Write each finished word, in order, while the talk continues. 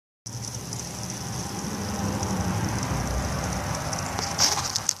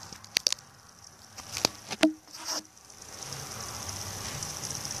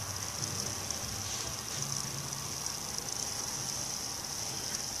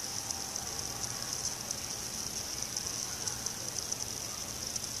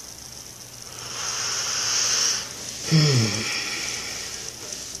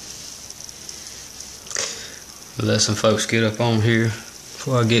Let some folks get up on here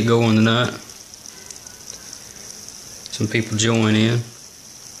before I get going tonight. Some people join in.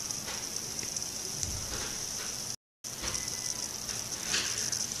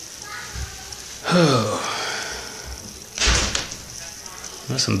 Oh,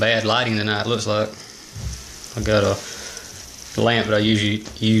 that's some bad lighting tonight, looks like. I got a lamp that I usually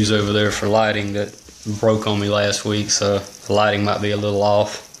use over there for lighting that broke on me last week, so the lighting might be a little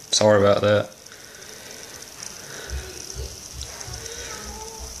off. Sorry about that.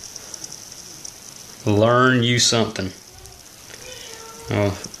 Learn you something.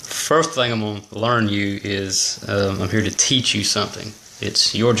 First thing I'm going to learn you is I'm here to teach you something.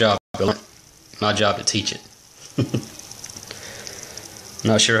 It's your job to learn, my job to teach it.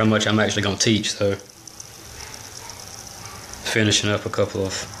 Not sure how much I'm actually going to teach though. Finishing up a couple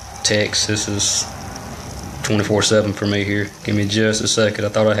of texts. This is 24/7 for me here. Give me just a second. I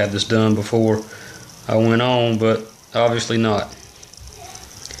thought I had this done before I went on, but obviously not.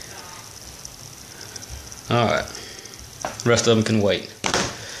 Alright. Rest of them can wait.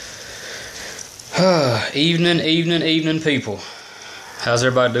 Evening, people. How's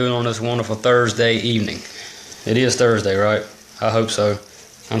everybody doing on this wonderful Thursday evening? It is Thursday, right? I hope so.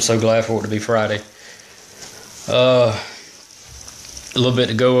 I'm so glad for it to be Friday. A little bit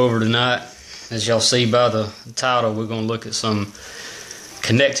to go over tonight. As y'all see by the title, we're going to look at some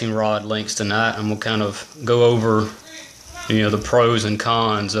connecting rod links tonight, and we'll kind of go over, the pros and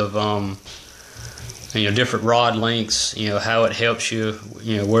cons of, different rod links, how it helps you,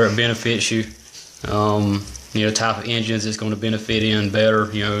 where it benefits you, type of engines it's going to benefit in better,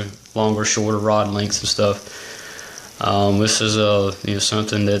 longer, shorter rod lengths and stuff. This is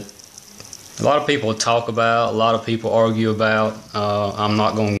something that a lot of people talk about, a lot of people argue about. I'm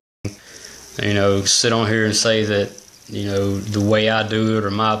not going to, sit on here and say that, the way I do it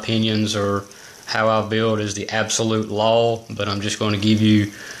or my opinions or how I build is the absolute law, but I'm just going to give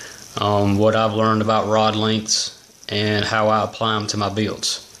you what I've learned about rod lengths and how I apply them to my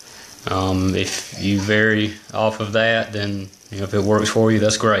builds. If you vary off of that, then if it works for you,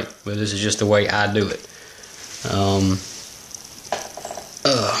 that's great. But this is just the way I do it.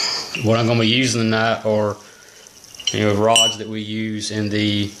 What I'm going to be using tonight are rods that we use in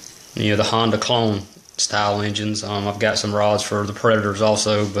the the Honda clone style engines. I've got some rods for the Predators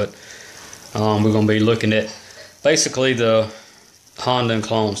also, but we're going to be looking at basically the Honda and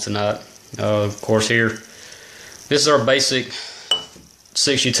clones tonight. Of course, here this is our basic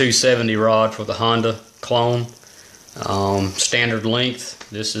 6270 rod for the Honda clone. Standard length.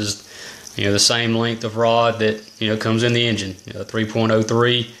 This is the same length of rod that comes in the engine.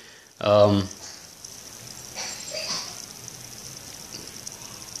 3.03.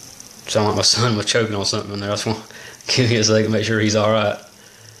 Sound like my son was choking on something in there. I just want to give me a second to make sure he's all right.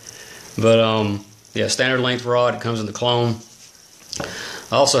 But yeah, standard length rod. It comes in the clone.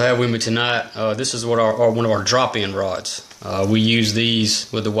 I also have with me tonight, this is what one of our drop-in rods. We use these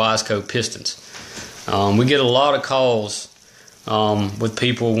with the Wiseco pistons. We get a lot of calls with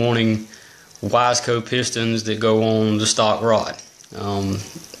people wanting Wiseco pistons that go on the stock rod.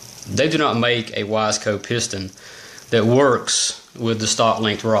 They do not make a Wiseco piston that works with the stock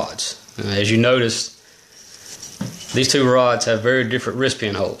length rods. As you notice, these two rods have very different wrist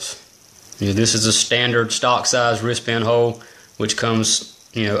pin holes. This is a standard stock size wrist pin hole, which comes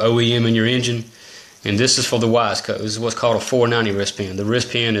OEM in your engine, and this is for the Wiseco. This is what's called a 490 wrist pin. The wrist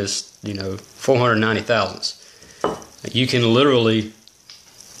pin is 490 thousandths. You can literally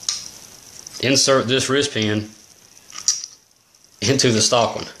insert this wrist pin into the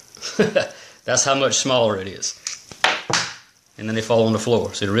stock one. That's how much smaller it is. And then they fall on the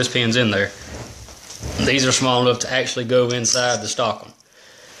floor. See, the wrist pin's in there. These are small enough to actually go inside the stock one.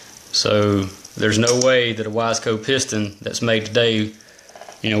 So there's no way that a Wiseco piston that's made today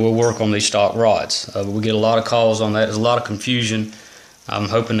will work on these stock rods. We get a lot of calls on that. There's a lot of confusion. I'm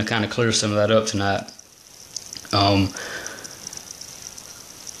hoping to kind of clear some of that up tonight.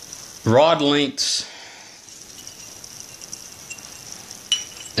 Rod lengths,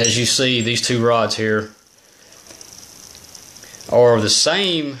 as you see, these two rods here are the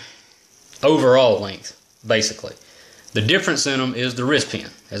same overall length, basically. The difference in them is the wrist pin.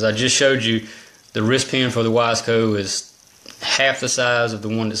 As I just showed you, the wrist pin for the Wiseco is half the size of the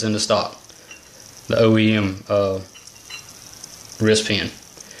one that's in the stock, the OEM wrist pin.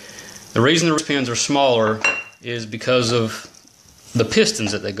 The reason the wrist pins are smaller is because of the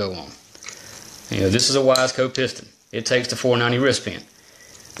pistons that they go on. This is a Wiseco piston. It takes the 490 wrist pin.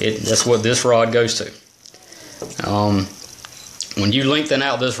 That's what this rod goes to. When you lengthen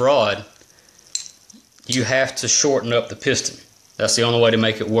out this rod, you have to shorten up the piston. That's the only way to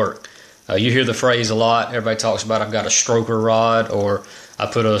make it work. You hear the phrase a lot. Everybody talks about, I've got a stroker rod, or I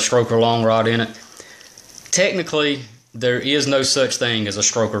put a stroker long rod in it. Technically, there is no such thing as a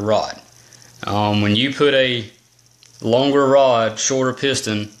stroker rod. When you put a longer rod, shorter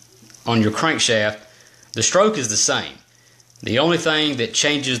piston on your crankshaft, the stroke is the same. The only thing that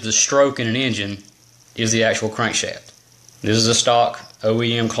changes the stroke in an engine is the actual crankshaft. This is a stock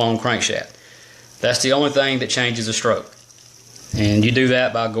OEM clone crankshaft. That's the only thing that changes the stroke. And you do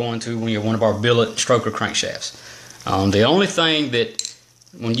that by going to one of our billet stroker crankshafts. The only thing that,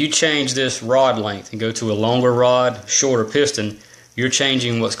 when you change this rod length and go to a longer rod, shorter piston, you're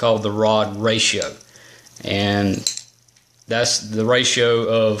changing what's called the rod ratio. And that's the ratio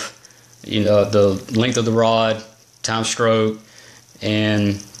of the length of the rod times stroke.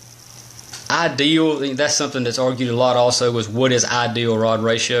 And ideal, that's something that's argued a lot also, is what is ideal rod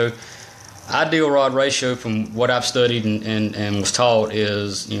ratio. Ideal rod ratio, from what I've studied and was taught,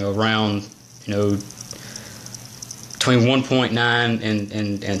 is around between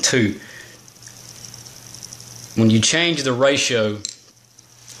 1.9 and 2. When you change the ratio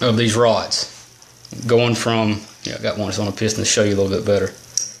of these rods, going from, I got one that's on a piston to show you a little bit better.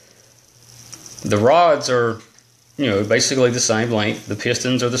 The rods are basically the same length. The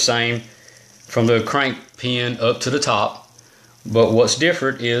pistons are the same from the crank pin up to the top, but what's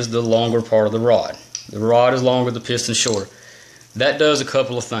different is the longer part of the rod. The rod is longer, the piston shorter. That does a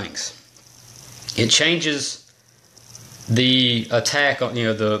couple of things. It changes the attack on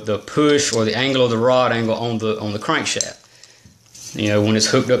the push or the angle of the rod angle on the crankshaft. When it's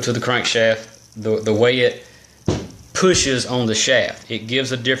hooked up to the crankshaft, the way it pushes on the shaft, it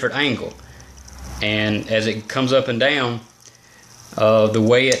gives a different angle. And as it comes up and down, the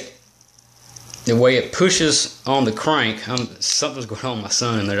way it pushes on the crank, something's going on with my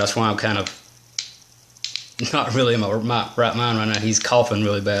son in there. That's why I'm kind of not really in my right mind right now. He's coughing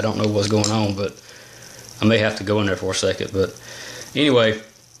really bad. I don't know what's going on, but I may have to go in there for a second. But anyway,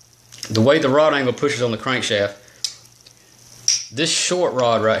 the way the rod angle pushes on the crankshaft, this short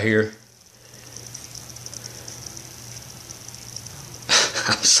rod right here,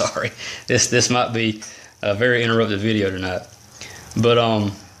 I'm sorry, this might be a very interrupted video tonight, but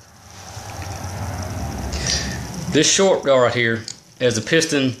this short rod right here, as the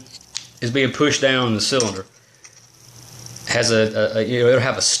piston is being pushed down in the cylinder, has it'll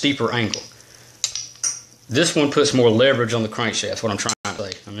have a steeper angle. This one puts more leverage on the crankshaft. That's what I'm trying to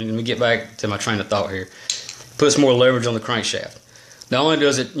say. Let me get back to my train of thought here. Puts more leverage on the crankshaft. Not only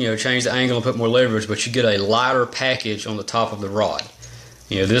does it change the angle and put more leverage, but you get a lighter package on the top of the rod.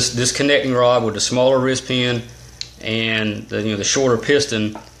 This connecting rod with the smaller wrist pin and the shorter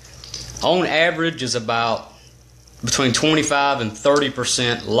piston, on average, is about between 25 and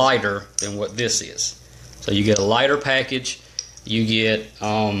 30% lighter than what this is. So you get a lighter package. You get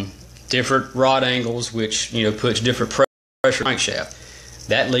different rod angles, which puts different pressure crankshaft.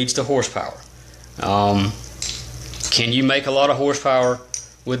 That leads to horsepower. Can you make a lot of horsepower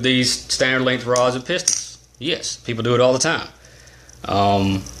with these standard length rods and pistons? Yes, people do it all the time.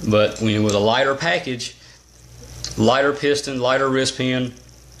 But with a lighter package, lighter piston, lighter wrist pin,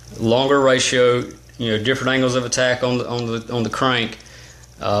 longer ratio, different angles of attack on the crank,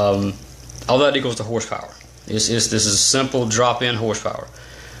 all that equals to horsepower. This is simple drop-in horsepower.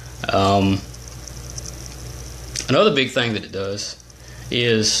 Another big thing that it does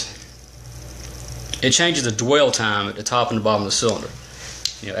is it changes the dwell time at the top and the bottom of the cylinder.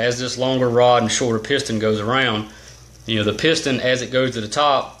 As this longer rod and shorter piston goes around, the piston, as it goes to the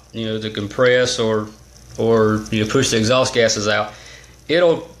top, to compress or push the exhaust gases out,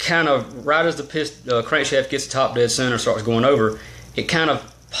 it'll kind of, right as the crankshaft gets to top dead center, starts going over, it kind of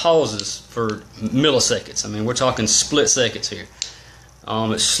pauses for milliseconds. We're talking split seconds here.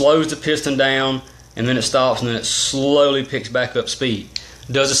 It slows the piston down, and then it stops, and then it slowly picks back up speed.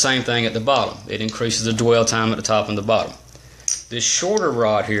 It does the same thing at the bottom. It increases the dwell time at the top and the bottom. This shorter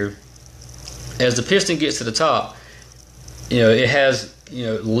rod here, as the piston gets to the top, it has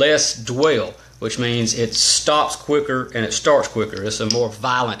less dwell, which means it stops quicker and it starts quicker. It's a more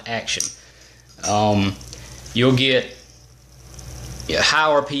violent action. You'll get high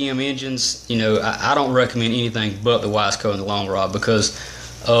RPM engines. I don't recommend anything but the Wiseco and the long rod because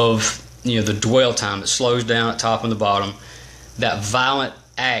of the dwell time. It slows down at top and the bottom. That violent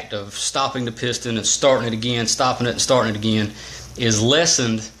act of stopping the piston and starting it again, stopping it and starting it again, is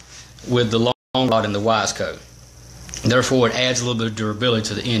lessened with the long rod and the Wiseco. Therefore, it adds a little bit of durability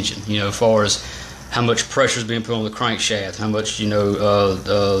to the engine, as far as how much pressure is being put on the crankshaft, how much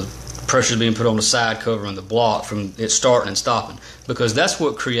pressure is being put on the side cover and the block from it starting and stopping, because that's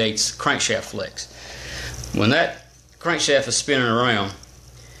what creates crankshaft flex. When that crankshaft is spinning around,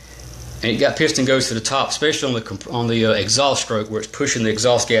 and that piston goes to the top, especially on the exhaust stroke where it's pushing the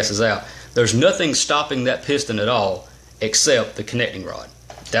exhaust gases out. There's nothing stopping that piston at all except the connecting rod.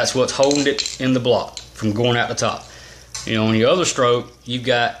 That's what's holding it in the block from going out the top. You know, on your other stroke, you've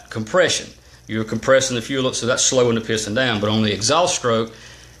got compression. You're compressing the fuel up, so that's slowing the piston down. But on the exhaust stroke,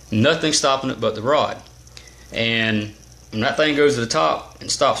 nothing's stopping it but the rod. And when that thing goes to the top and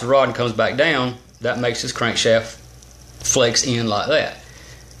stops the rod and comes back down, that makes this crankshaft flex in like that.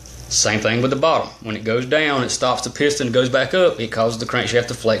 Same thing with the bottom. When it goes down, it stops the piston and goes back up, it causes the crankshaft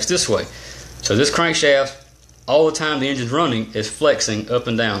to flex this way. So this crankshaft, all the time the engine's running, is flexing up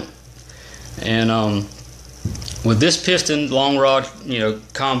and down. And with this piston long rod, you know,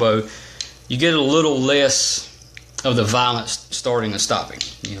 combo, you get a little less of the violence starting and stopping,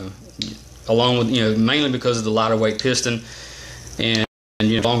 you know, along with, you know, mainly because of the lighter weight piston and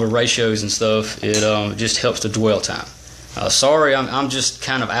you know, longer ratios and stuff. It just helps the dwell time. Sorry, I'm just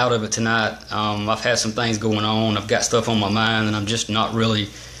kind of out of it tonight. I've had some things going on. I've got stuff on my mind, and I'm just not really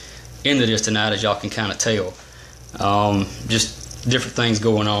into this tonight, as y'all can kind of tell. Just different things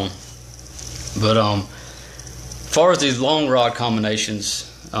going on. But as far as these long rod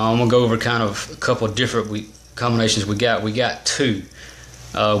combinations, I'm gonna go over kind of a couple of different combinations we got. We got two.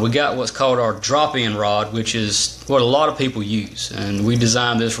 We got what's called our drop-in rod, which is what a lot of people use, and we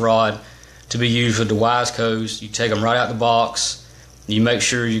designed this rod to be used with the Wiseco's. You take them right out the box. You make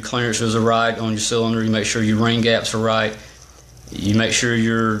sure your clearances are right on your cylinder. You make sure your ring gaps are right. You make sure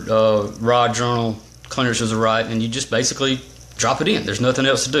your rod journal clearances are right, and you just basically drop it in. There's nothing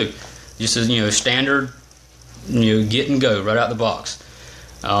else to do. Just as, you know, standard, you know, get and go right out the box.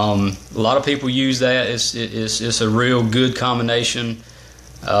 A lot of people use that. It's a real good combination.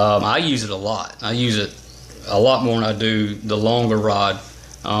 I use it a lot. I use it a lot more than I do the longer rod,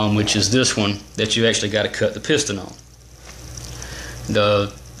 which is this one that you actually got to cut the piston on.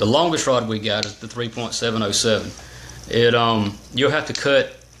 The longest rod we got is the 3.707. You'll have to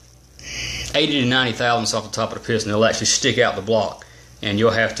cut 80 to 90 thousandths off the top of the piston. It'll actually stick out the block, and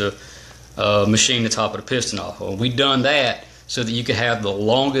you'll have to machine the top of the piston off. Well, we've done that so that you can have the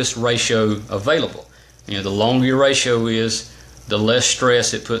longest ratio available. You know, the longer your ratio is, the less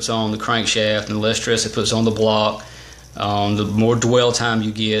stress it puts on the crankshaft, and the less stress it puts on the block. The more dwell time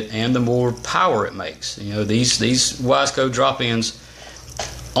you get, and the more power it makes. You know, these Wiseco drop-ins,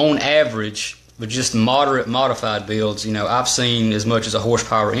 on average, with just moderate modified builds, you know, I've seen as much as a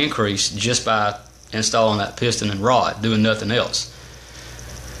horsepower increase just by installing that piston and rod, doing nothing else.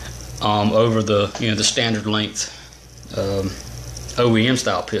 Over the, you know, the standard length OEM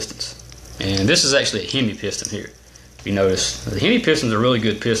style pistons. And this is actually a Hemi piston here. If you notice, the Hemi pistons are really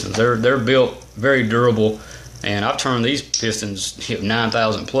good pistons. They're built very durable, and I've turned these pistons, you know,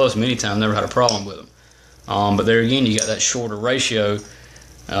 9,000 plus many times, never had a problem with them. But there again, you got that shorter ratio.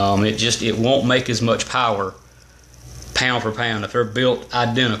 It won't make as much power pound for pound. If they're built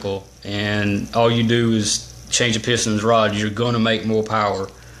identical and all you do is change the pistons rod, you're going to make more power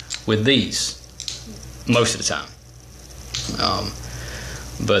with these most of the time.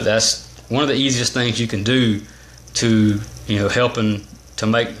 But that's one of the easiest things you can do to, you know, helping to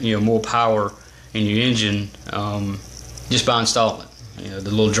make, you know, more power in your engine, just by installing it. You know, the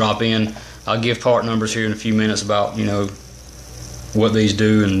little drop in. I'll give part numbers here in a few minutes about, you know, what these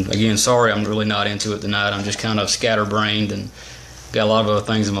do. And again, sorry, I'm really not into it tonight. I'm just kind of scatterbrained and got a lot of other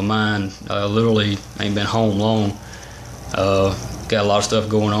things in my mind. Literally ain't been home long. Got a lot of stuff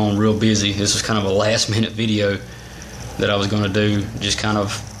going on, real busy. This is kind of a last minute video that I was going to do, just kind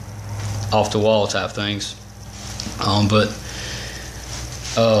of off the wall type things.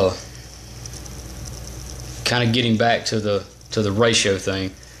 Kind of getting back to the ratio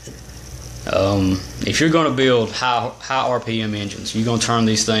thing. If you're going to build high RPM engines, you're going to turn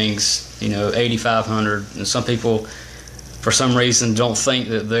these things, you know, 8,500, and some people for some reason don't think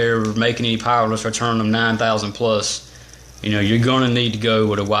that they're making any power unless they're turning them 9,000 plus. You know, you're going to need to go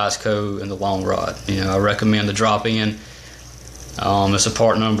with a Wiseco and the long rod. You know, I recommend the drop-in. It's a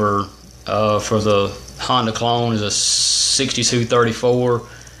part number for the Honda clone is a 6234,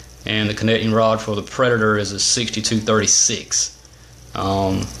 and the connecting rod for the Predator is a 6236.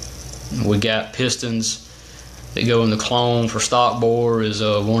 We got pistons that go in the clone for stock bore is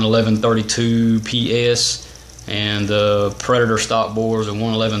a 11132 PS, and the Predator stock bore is a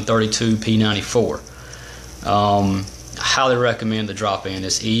 11132 P94. Highly recommend the drop-in.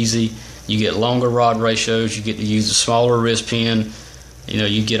 It's easy. You get longer rod ratios. You get to use a smaller wrist pin. You know,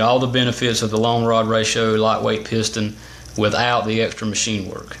 you get all the benefits of the long rod ratio, lightweight piston, without the extra machine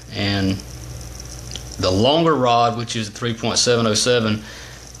work. And the longer rod, which is 3.707,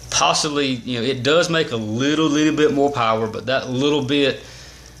 possibly, you know, it does make a little bit more power, but that little bit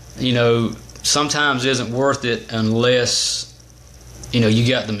you know, sometimes isn't worth it unless, you know, you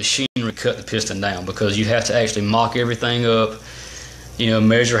got the machinery to cut the piston down, because you have to actually mock everything up, you know,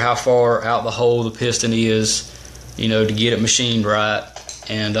 measure how far out the hole the piston is, you know, to get it machined right.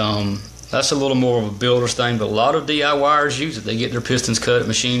 And that's a little more of a builder's thing, but a lot of DIYers use it. They get their pistons cut at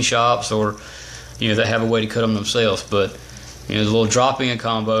machine shops, or, you know, they have a way to cut them themselves. But, you know, the little drop-in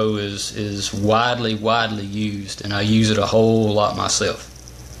combo is widely used, and I use it a whole lot myself.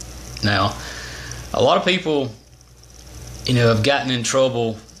 Now, a lot of people, you know, have gotten in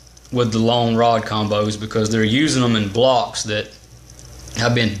trouble with the long rod combos because they're using them in blocks that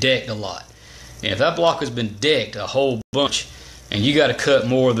have been decked a lot. And if that block has been decked a whole bunch, and you got to cut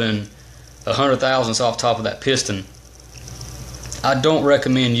more than 100 thousandths off top of that piston, I don't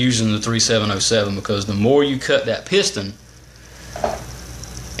recommend using the 3707, because the more you cut that piston,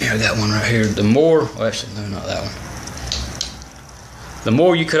 I got one right here, the more, well, actually, no, not that one. The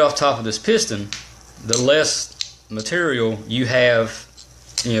more you cut off top of this piston, the less material you have,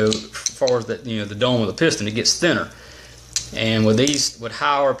 you know, as far as that, you know, the dome of the piston, it gets thinner. And with these, with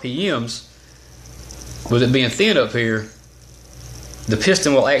high RPMs, with it being thin up here, the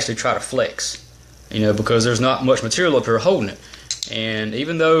piston will actually try to flex, you know, because there's not much material up here holding it. And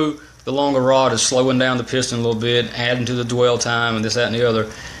even though the longer rod is slowing down the piston a little bit, adding to the dwell time and this, that, and the other,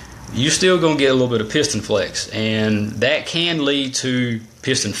 you're still going to get a little bit of piston flex, and that can lead to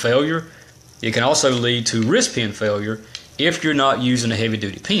piston failure. It can also lead to wrist pin failure if you're not using a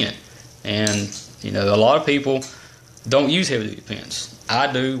heavy-duty pin. And, you know, a lot of people don't use heavy-duty pins.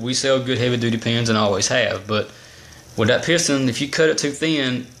 I do. We sell good heavy-duty pins and always have, but with that piston, if you cut it too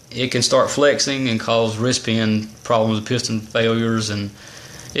thin, it can start flexing and cause wrist pin problems, piston failures, and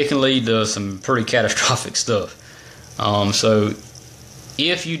it can lead to some pretty catastrophic stuff. So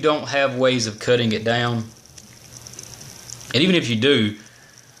if you don't have ways of cutting it down, and even if you do,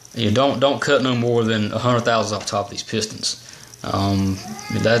 you don't cut no more than 100 thousandths off top of these pistons.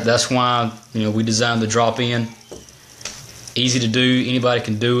 That's why, you know, we designed the drop-in. Easy to do. Anybody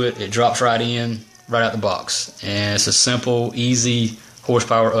can do it. It drops right in, right out the box, and it's a simple, easy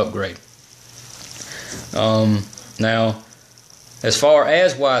horsepower upgrade. Now, as far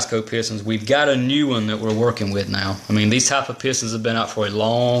as Wiseco pistons, we've got a new one that we're working with now. I mean, these type of pistons have been out for a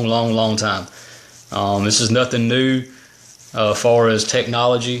long time. This is nothing new as far as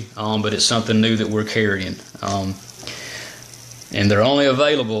technology, but it's something new that we're carrying. And they're only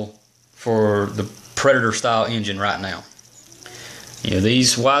available for the Predator style engine right now. You know,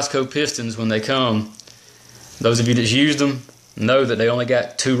 these Wiseco pistons, when they come, those of you that's used them know that they only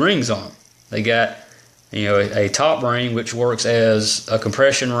got 2 rings on them. They got, you know, a top ring, which works as a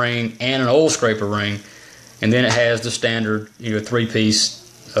compression ring and an oil scraper ring, and then it has the standard, you know, 3-piece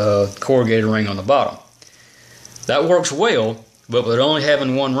corrugated ring on the bottom. That works well, but with only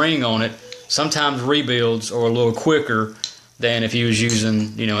having 1 ring on it, sometimes rebuilds are a little quicker than if you was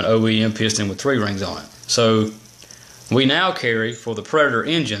using, you know, an OEM piston with 3 rings on it. So we now carry, for the Predator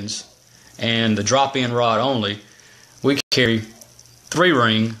engines and the drop-in rod only, we carry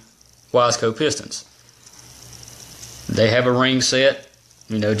 3-ring Wiseco pistons. They have a ring set,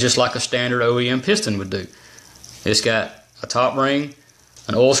 you know, just like a standard OEM piston would do. It's got a top ring,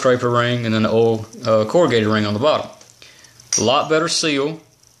 an oil scraper ring, and then an oil corrugated ring on the bottom. A lot better seal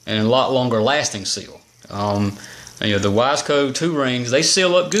and a lot longer lasting seal. You know, the Wiseco 2 rings, they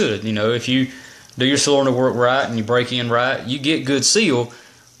seal up good. You know, if you do your cylinder work right and you break in right, you get good seal,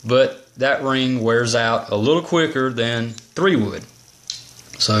 but that ring wears out a little quicker than 3 would.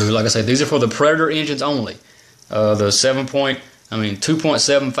 So, like I said, these are for the Predator engines only. The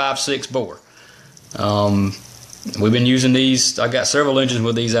 2.756 bore. We've been using these. I got several engines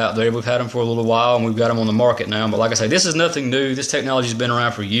with these out there. We've had them for a little while, and we've got them on the market now. But like I say, this is nothing new. This technology has been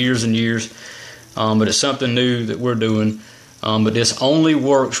around for years and years, but it's something new that we're doing. But this only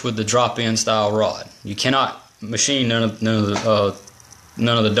works with the drop-in style rod. You cannot machine none of the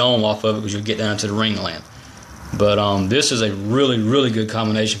dome off of it, because you'll get down to the ring land. But this is a really good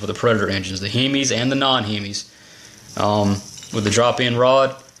combination for the Predator engines, the Hemis and the non-Hemis. With the drop-in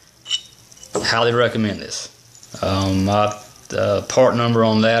rod, highly recommend this. My part number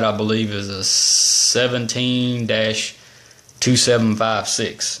on that, I believe, is a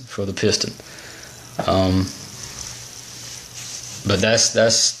 17-2756 for the piston. But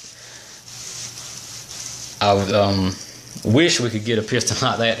I wish we could get a piston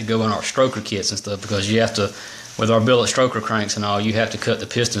like that to go in our stroker kits and stuff, because you have to, with our billet stroker cranks and all, you have to cut the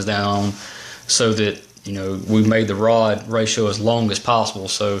pistons down so that, you know, we've made the rod ratio as long as possible.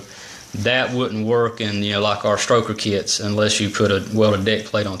 So that wouldn't work in, you know, like our stroker kits, unless you put a welded deck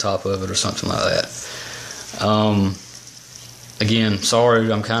plate on top of it or something like that. again,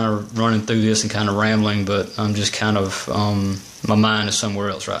 sorry, I'm kind of running through this and kind of rambling, but I'm just kind of, my mind is somewhere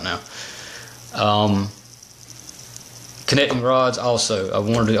else right now. Connecting rods also, I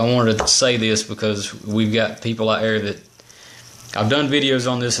wanted to say this because we've got people out there that, I've done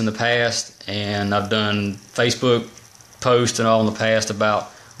videos on this in the past, and I've done Facebook posts and all in the past about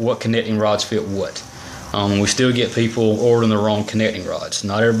what connecting rods fit what. We still get people ordering the wrong connecting rods.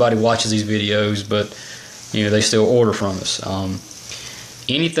 Not everybody watches these videos, but you know, they still order from us.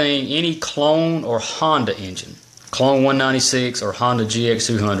 Any Clone or Honda engine, Clone 196 or Honda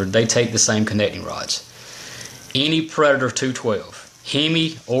GX200, they take the same connecting rods. Any Predator 212,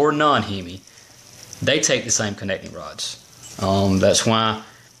 Hemi or non-Hemi, they take the same connecting rods. That's why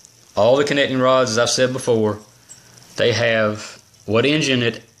all the connecting rods, as I've said before, they have what engine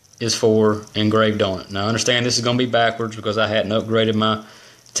it is for engraved on it. Now I understand this is going to be backwards because I hadn't upgraded my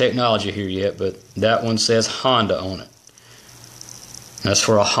technology here yet, but that one says Honda on it. That's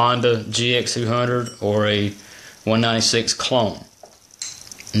for a Honda GX200 or a 196 Clone.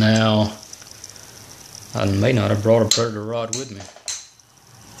 Now, I may not have brought a Predator rod with me.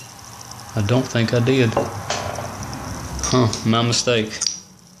 I don't think I did. My mistake.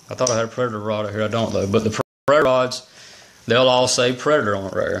 I thought I had a Predator rod out here. I don't though. But the Predator rods, they'll all say Predator on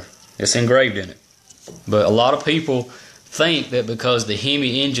it right here. It's engraved in it. But a lot of people think that because the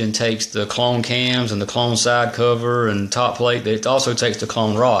Hemi engine takes the Clone cams and the Clone side cover and top plate, that it also takes the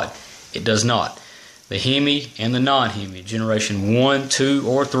Clone rod. It does not. The Hemi and the non-Hemi, generation 1, 2,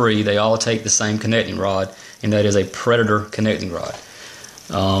 or 3, they all take the same connecting rod, and that is a Predator connecting rod.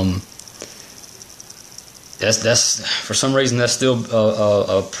 That's for some reason that's still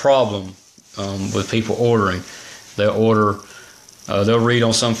a problem with people ordering. They'll read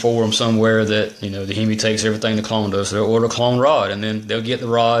on some forum somewhere that, you know, the Hemi takes everything the Clone does, so they'll order a Clone rod, and then they'll get the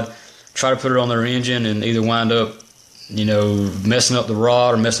rod, try to put it on their engine, and either wind up, you know, messing up the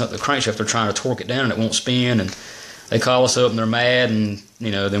rod or messing up the crankshaft. They're trying to torque it down and it won't spin, and they call us up and they're mad, and you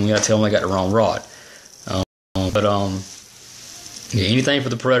know, then we gotta tell them they got the wrong rod. Yeah, anything for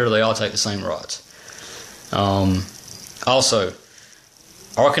the Predator, they all take the same rods. Also,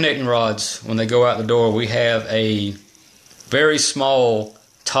 our connecting rods, when they go out the door, we have a very small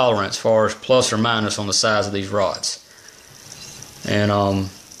tolerance as far as plus or minus on the size of these rods. And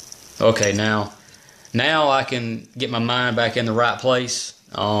okay, now I can get my mind back in the right place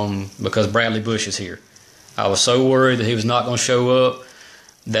because Bradley Bush is here. I was so worried that he was not going to show up.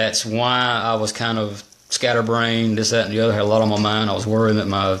 That's why I was kind of scatterbrained, this, that, and the other. Had a lot on my mind. I was worried that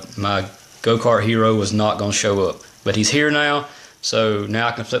my go-kart hero was not going to show up. But he's here now, so now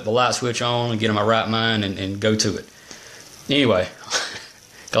I can flip the light switch on and get in my right mind and go to it. Anyway,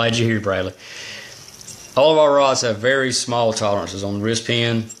 glad you're here, Bradley. All of our rods have very small tolerances on the wrist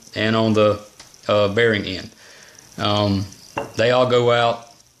pin and on the bearing end. They all go out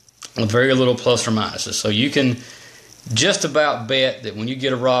with very little plus or minuses. So you can just about bet that when you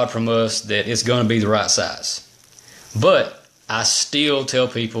get a rod from us that it's going to be the right size. But I still tell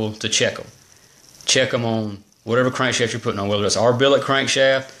people to check them. Check them on whatever crankshaft you're putting on, whether it's our billet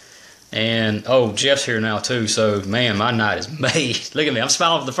crankshaft. And, oh, Jeff's here now too, so, man, my night is made. Look at me, I'm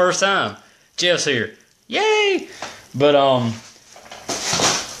smiling for the first time. Jeff's here. Yay! But, all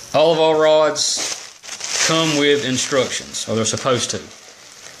of our rods come with instructions, or they're supposed to.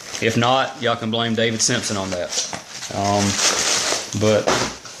 If not, y'all can blame David Simpson on that. But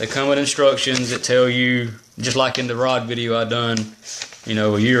they come with instructions that tell you, just like in the rod video I done, you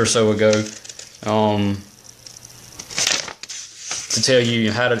know, a year or so ago, to tell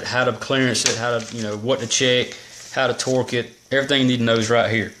you how to clearance it, how to, you know, what to check, how to torque it. Everything you need to know is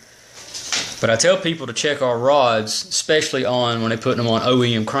right here. But I tell people to check our rods, especially on when they're putting them on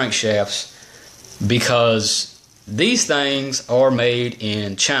OEM crankshafts, because these things are made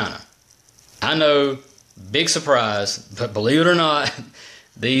in China. I know, big surprise, but believe it or not,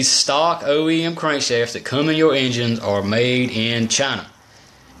 these stock OEM crankshafts that come in your engines are made in China.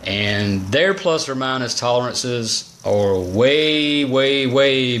 And their plus or minus tolerances are way, way,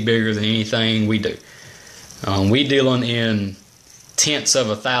 way bigger than anything we do. We dealing in tenths of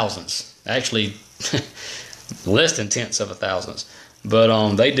a thousandths. Actually, less than tenths of a thousandths.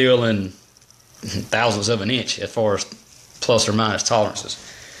 But they deal in thousandths of an inch as far as plus or minus tolerances.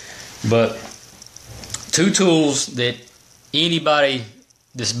 But two tools that anybody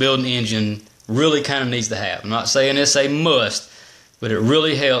that's building an engine really kind of needs to have. I'm not saying it's a must, but it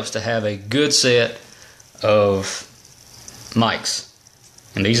really helps to have a good set of mics.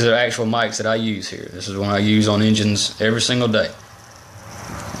 And these are the actual mics that I use here. This is one I use on engines every single day.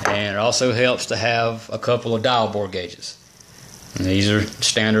 And it also helps to have a couple of dial bore gauges. And these are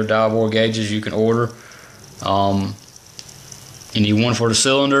standard dial bore gauges you can order. You need one for the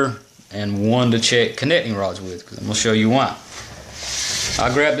cylinder and one to check connecting rods with, because I'm going to show you why.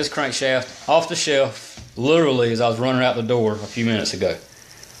 I grabbed this crankshaft off the shelf literally as I was running out the door a few minutes ago.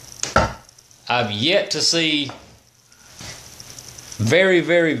 I've yet to see very,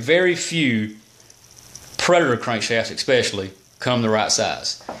 very, very few Predator crankshafts especially come the right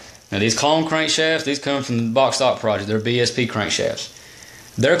size. Now these clone crankshafts, these come from the Box Stock project. They're BSP crankshafts.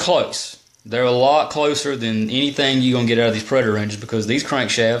 They're close. They're a lot closer than anything you're going to get out of these Predator engines, because these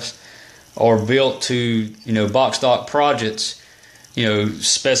crankshafts are built to, you know, Box Stock projects, you know,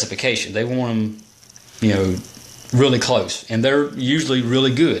 specification. They want them, you know, really close, and they're usually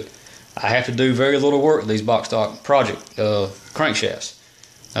really good. I have to do very little work with these Box Stock project crankshafts.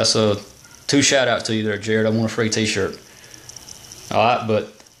 That's a 2 shout outs to you there, Jared. I want a free t-shirt. Alright,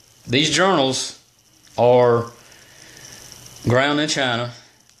 but these journals are ground in China,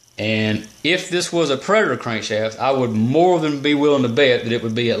 and if this was a Predator crankshaft, I would more than be willing to bet that it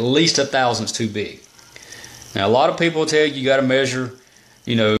would be at least 1/1000 too big. Now, a lot of people tell you got to measure,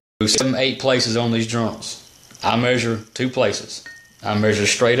 you know, 7, 8 places on these journals. I measure 2 places. I measure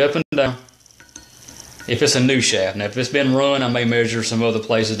straight up and down if it's a new shaft. Now, if it's been run, I may measure some other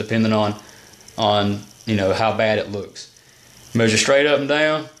places depending on you know, how bad it looks. Measure straight up and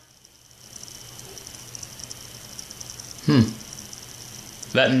down.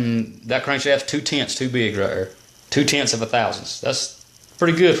 That crankshaft's 2/10 too big right there. 2/10 of 1/1000. That's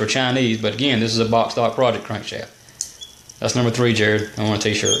pretty good for Chinese, but again, this is a Box Stock project crankshaft. That's number 3, Jared. I want a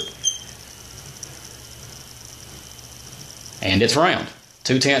t-shirt. And it's round.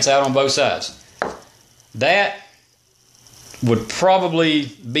 2/10 out on both sides. That would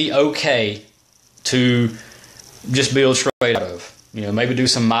probably be okay to just build straight out of. You know, maybe do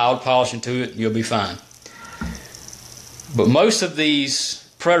some mild polishing to it, you'll be fine. But most of these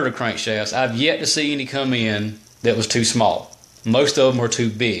Predator crankshafts, I've yet to see any come in that was too small. Most of them are too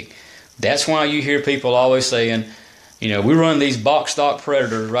big. That's why you hear people always saying, you know, we run these Box Stock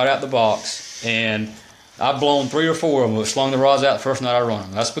Predators right out the box, and I've blown 3 or 4 of them, slung the rods out the first night I run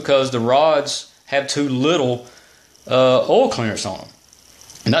them. That's because the rods have too little oil clearance on them.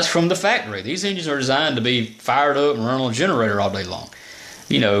 And that's from the factory. These engines are designed to be fired up and run on a generator all day long.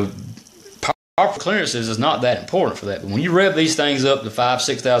 You know, power clearances is not that important for that. But when you rev these things up to 5,000,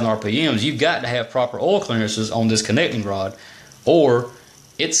 6,000 RPMs, you've got to have proper oil clearances on this connecting rod, or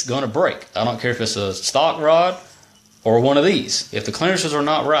it's going to break. I don't care if it's a stock rod or one of these. If the clearances are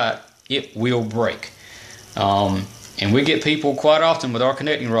not right, it will break. And we get people quite often with our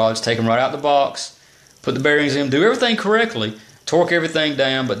connecting rods, take them right out the box, put the bearings in, do everything correctly, torque everything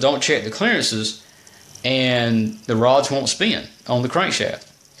down, but don't check the clearances, and the rods won't spin on the crankshaft.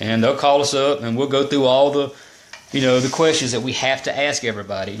 And they'll call us up, and we'll go through all the, you know, the questions that we have to ask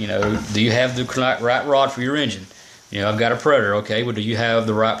everybody. You know, do you have the right rod for your engine? You know, I've got a Predator. Okay, well, do you have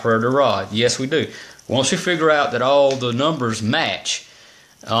the right Predator rod? Yes, we do. Once you figure out that all the numbers match,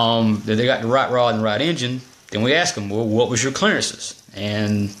 that they got the right rod and the right engine, then we ask them, well, what was your clearances?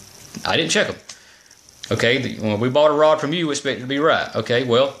 And I didn't check them. Okay, when we bought a rod from you, we expect it to be right. Okay,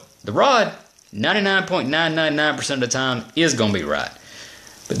 well, the rod, 99.999% of the time, is going to be right.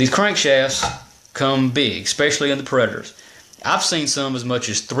 But these crankshafts come big, especially in the Predators. I've seen some as much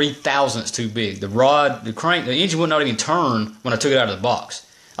as 3/1000 too big. The engine would not even turn when I took it out of the box.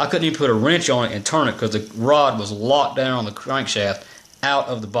 I couldn't even put a wrench on it and turn it because the rod was locked down on the crankshaft out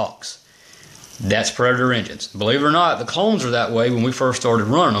of the box. That's Predator engines. Believe it or not, the clones are that way when we first started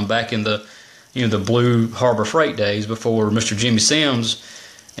running them back in the, you know, the Blue Harbor Freight days before Mr. Jimmy Sims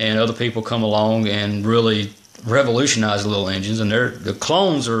and other people come along and really revolutionize the little engines. And the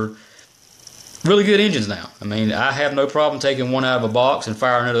clones are really good engines now. I mean, I have no problem taking one out of a box and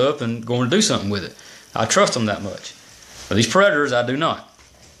firing it up and going to do something with it. I trust them that much. But these Predators, I do not,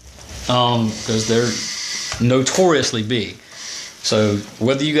 because they're notoriously big. So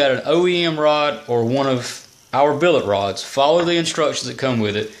whether you got an OEM rod or one of our billet rods, follow the instructions that come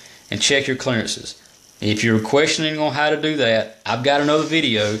with it and check your clearances. If you're questioning on how to do that, I've got another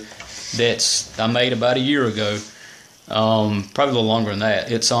video that's I made about a year ago, probably a little longer than that.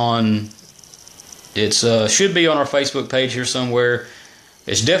 Should be on our Facebook page here somewhere.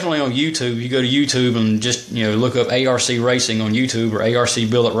 It's definitely on YouTube. You go to YouTube and just, you know, look up ARC Racing on YouTube or ARC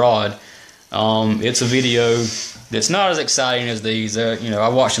Billet Rod. It's a video that's not as exciting as these. You know, I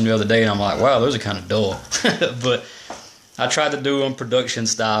watched them the other day and I'm like, wow, those are kind of dull. But I tried to do them production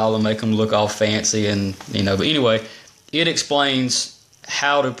style and make them look all fancy, and you know. But anyway, it explains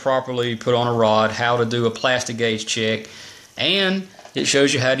how to properly put on a rod, how to do a plastic gauge check, and it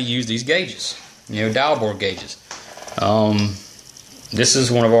shows you how to use these gauges. You know, dial bore gauges. This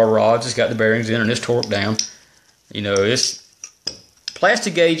is one of our rods. It's got the bearings in and it's torqued down. You know, it's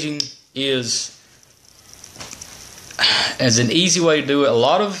plastic gauging is as an easy way to do it. A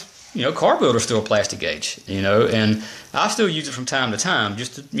lot of car builders still plastic gauge, and I still use it from time to time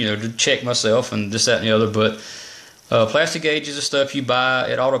just to to check myself and this, that, and the other. But plastic gauges is stuff you buy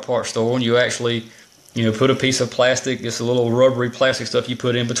at auto parts store, and you actually put a piece of plastic, just a little rubbery plastic stuff you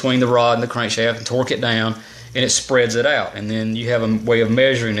put in between the rod and the crankshaft and torque it down, and it spreads it out, and then you have a way of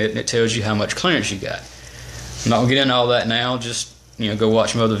measuring it, and it tells you how much clearance you got. I'm not gonna get into all that now. Just go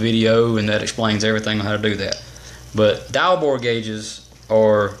watch my other video, and that explains everything on how to do that. But dial bore gauges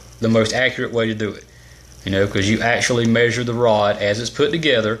are the most accurate way to do it, because you actually measure the rod as it's put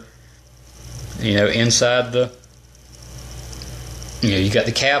together. Inside the, you got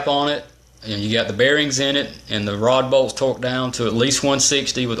the cap on it, and you got the bearings in it, and the rod bolts torqued down to at least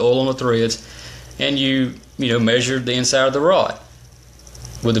 160 with oil on the threads, and you measured the inside of the rod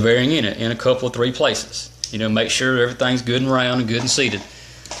with the bearing in it in a couple of 3 places. Make sure everything's good and round and good and seated.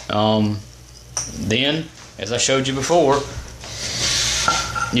 Then, as I showed you before,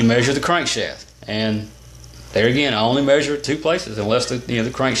 you measure the crankshaft, and there again, I only measure it 2 places unless the the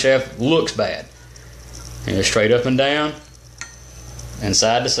crankshaft looks bad. Straight up and down, and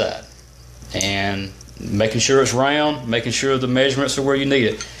side to side, and making sure it's round, making sure the measurements are where you need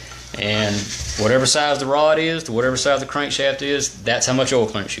it. And whatever size the rod is to whatever size the crankshaft is, that's how much oil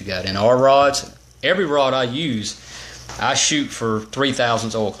clearance you got. In our rods, every rod I use, I shoot for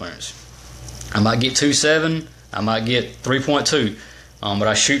 3/1000 oil clearance. I might get 2.7, I might get 3.2, but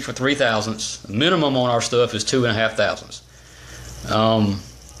I shoot for 3/1000. The minimum on our stuff is 2.5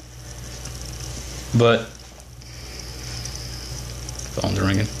 but phone's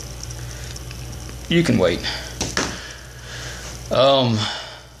ringing. You can wait.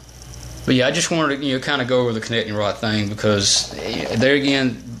 But yeah, I just wanted to kind of go over the connecting rod thing, because there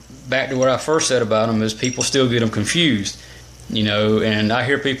again, back to what I first said about them, is people still get them confused. And I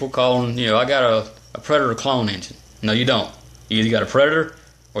hear people calling, I got a Predator clone engine. No, you don't. You either got a Predator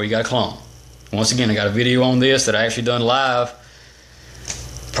or you got a clone. Once again, I got a video on this that I actually done live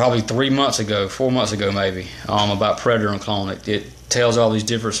probably 3 months ago, 4 months ago maybe, about Predator and clone. It tells all these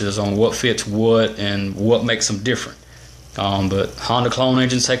differences on what fits what and what makes them different. But Honda clone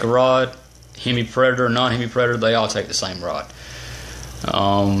engines take a rod, Hemi Predator, non-Hemi Predator, they all take the same rod.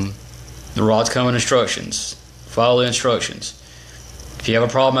 The rods come in instructions. Follow the instructions. If you have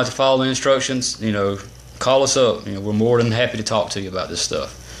a problem after follow the instructions, call us up. We're more than happy to talk to you about this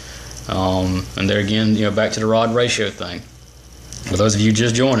stuff. And there again, back to the rod ratio thing. For those of you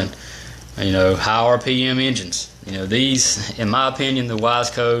just joining, high RPM engines. These, in my opinion, the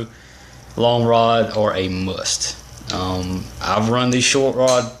Wiseco long rod are a must. I've run these short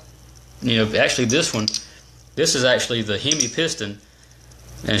rod. Actually this is actually the Hemi piston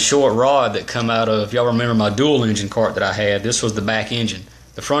and short rod that come out of, y'all remember my dual engine cart that I had. This was the back engine.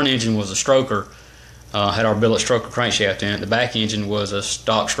 The front engine was a stroker, had our billet stroker crankshaft in it. The back engine was a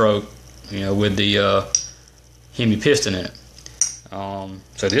stock stroke, with the Hemi piston in it.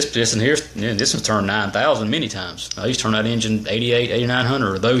 So this piston here, this has turned 9,000 many times. I used to turn that engine 88,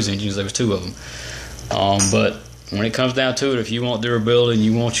 8900, or those engines. There was 2 of them. But when it comes down to it, if you want durability and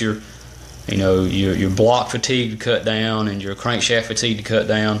you want your block fatigue to cut down and your crankshaft fatigue to cut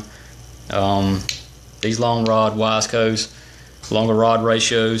down, these long rod Wisecos, longer rod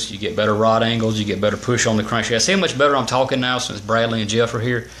ratios, you get better rod angles, you get better push on the crankshaft. See how much better I'm talking now since Bradley and Jeff are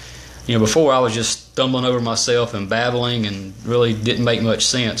here? Before I was just stumbling over myself and babbling and really didn't make much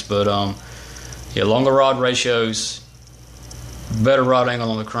sense. But yeah, longer rod ratios, better rod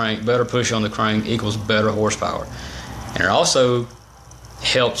angle on the crank, better push on the crank equals better horsepower. And it also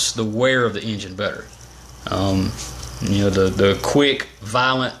helps the wear of the engine better. The quick,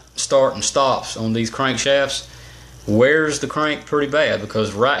 violent start and stops on these crankshafts wears the crank pretty bad,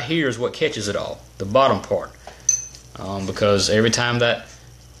 because right here is what catches it all, the bottom part. Because every time that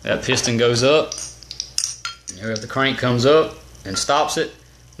piston goes up, if the crank comes up and stops it,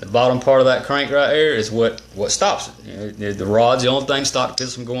 the bottom part of that crank right there is what stops it. The rod's the only thing to stop the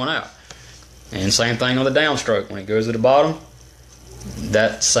piston from going out. And same thing on the downstroke. When it goes to the bottom,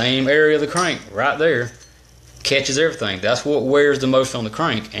 that same area of the crank right there catches everything. That's what wears the most on the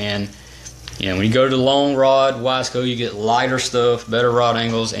crank. And when you go to the long rod Wiseco, you get lighter stuff, better rod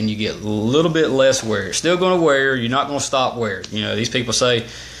angles, and you get a little bit less wear. It's still going to wear. You're not going to stop wear. These people say,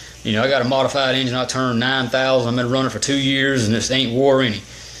 I got a modified engine, I turned 9,000, I've been running for 2 years, and this ain't wore any.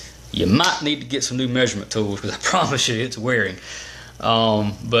 You might need to get some new measurement tools, because I promise you it's wearing.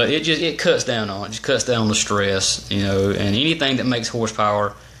 But it cuts down on it. Just cuts down on the stress, and anything that makes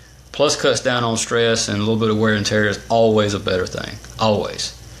horsepower plus cuts down on stress and a little bit of wear and tear is always a better thing.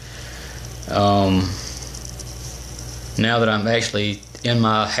 Always. Now that I'm actually in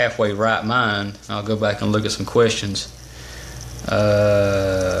my halfway right mind. I'll go back and look at some questions.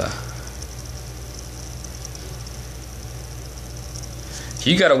 If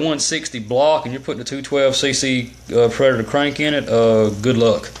you got a 160 block and you're putting a 212cc Predator crank in it, good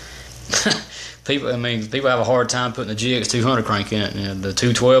luck. People have a hard time putting a GX200 crank in it. And the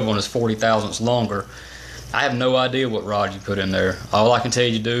 212 one is 40 thousandths longer. I have no idea what rod you put in there. All I can tell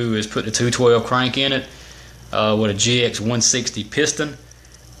you to do is put the 212 crank in it with a GX160 piston.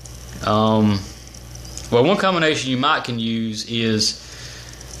 Well, one combination you might can use is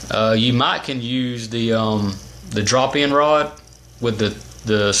the drop-in rod with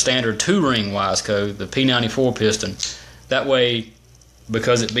the standard 2-ring wise code, the P94 piston. That way,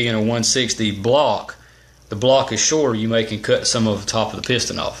 because it being a 160 block, the block is shorter, you can cut some of the top of the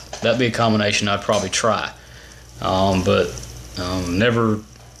piston off. That'd be a combination I'd probably try. But never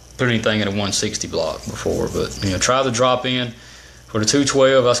put anything in a 160 block before. But try the drop-in. For the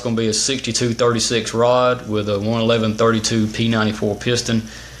 212, that's going to be a 6236 rod with a 11132 P94 piston.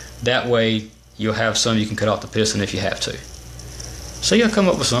 That way, you'll have some you can cut off the piston if you have to. So you'll come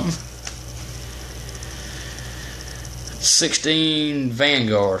up with something. 16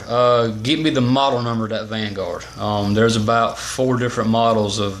 Vanguard. Give me the model number of that Vanguard. There's about 4 different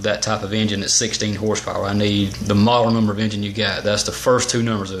models of that type of engine at 16 horsepower. I need the model number of engine you got. That's the first 2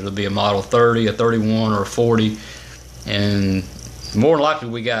 numbers of it. It'll be a model 30, a 31, or a 40. And more than likely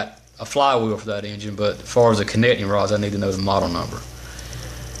we got a flywheel for that engine, but as far as the connecting rods, I need to know the model number.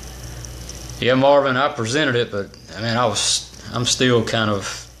 Yeah, Marvin, I presented it, but I mean, I'm still kind of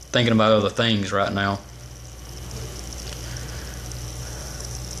thinking about other things right now.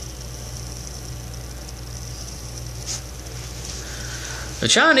 The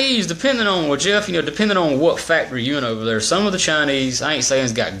Chinese, depending on, well, Jeff, depending on what factory you're in over there, some of the Chinese, I ain't saying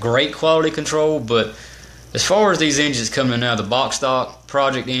it's got great quality control, but as far as these engines coming in now, the box stock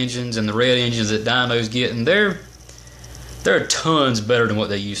project engines and the red engines that Dyno's getting, they're tons better than what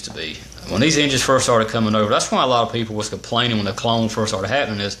they used to be. When these engines first started coming over, that's why a lot of people was complaining when the clone first started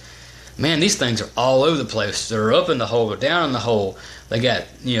happening is, man, these things are all over the place. They're up in the hole, they're down in the hole. They got,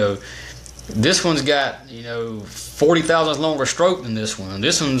 this one's got, 40 thousandths longer stroke than this one.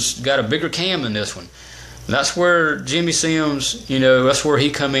 This one's got a bigger cam than this one. And that's where Jimmy Sims, that's where he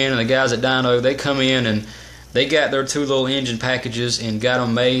come in, and the guys at Dyno, they come in and they got their 2 little engine packages and got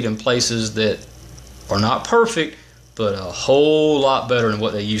them made in places that are not perfect, but a whole lot better than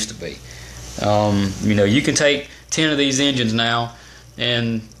what they used to be. You can take 10 of these engines now,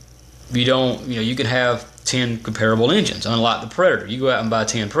 and you can have 10 comparable engines. Unlike the Predator, you go out and buy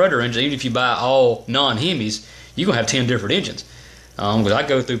 10 Predator engines. Even if you buy all non-Hemis, you're gonna have 10 different engines. Because I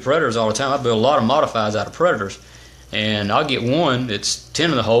go through Predators all the time. I build a lot of modifieds out of Predators, and I'll get one that's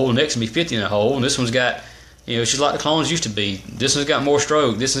 10 in the hole, next to me 50 in the hole, and this one's got, she's like the clones used to be. This one's got more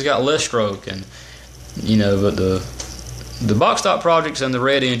stroke. This one's got less stroke, and but the box stock projects and the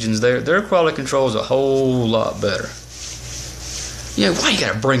red engines, their quality control is a whole lot better. Why you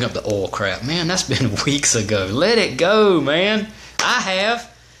gotta bring up the oil crap, man? That's been weeks ago. Let it go, man. I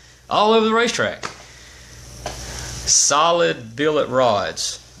have all over the racetrack. Solid billet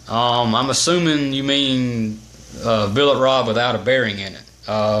rods. I'm assuming you mean billet rod without a bearing in it.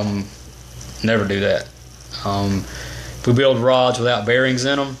 Never do that. If we build rods without bearings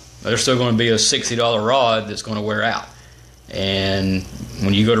in them, there's still going to be a $60 rod that's going to wear out. And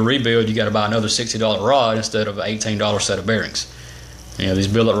when you go to rebuild, you got to buy another $60 rod instead of an $18 set of bearings. These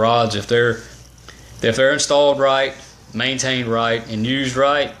billet rods, if they're installed right, maintained right, and used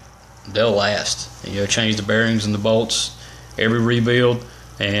right, they'll last. Change the bearings and the bolts every rebuild,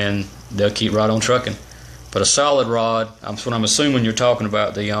 and they'll keep right on trucking. But a solid rod, that's what I'm assuming you're talking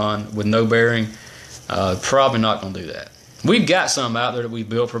about, Dion, with no bearing, probably not going to do that. We've got some out there that we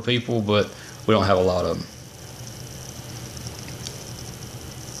built for people, but we don't have a lot of them.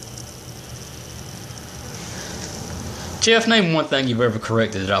 Jeff, name one thing you've ever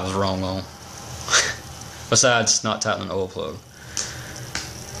corrected that I was wrong on. Besides not tightening the oil plug.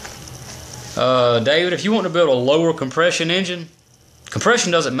 David, if you want to build a lower compression engine,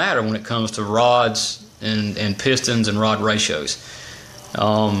 compression doesn't matter when it comes to rods and pistons and rod ratios.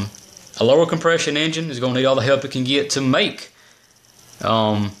 A lower compression engine is going to need all the help it can get to make.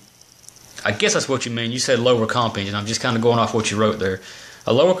 I guess that's what you mean. You said lower comp engine. I'm just kind of going off what you wrote there.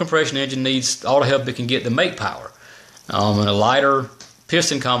 A lower compression engine needs all the help it can get to make power. And a lighter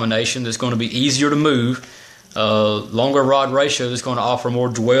piston combination that's going to be easier to move, longer rod ratio that's going to offer more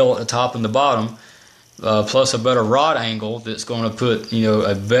dwell at the top and the bottom, plus a better rod angle that's going to put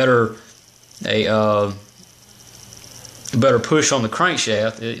a better push on the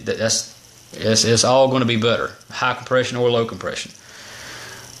crankshaft. It's all going to be better, high compression or low compression.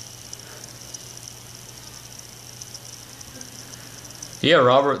 Yeah,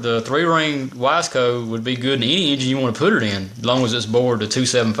 Robert, the 3-ring Wiseco would be good in any engine you want to put it in, as long as it's bored to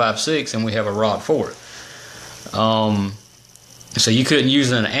 2756 and we have a rod for it. So you couldn't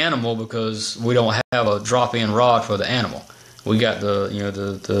use it in an animal because we don't have a drop-in rod for the animal. We got the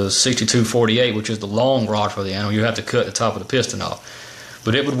the 6248, which is the long rod for the animal. You have to cut the top of the piston off.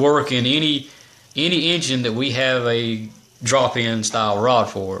 But it would work in any engine that we have a drop-in style rod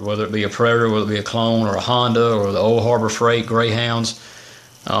for, whether it be a Predator, whether it be a Clone or a Honda or the Old Harbor Freight Greyhounds.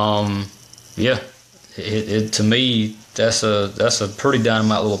 Yeah, to me that's a pretty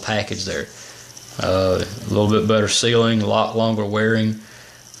dynamite little package there. A little bit better sealing, a lot longer wearing.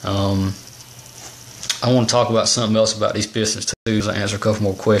 I want to talk about something else about these pistons too, as I answer a couple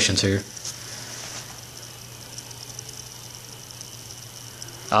more questions here.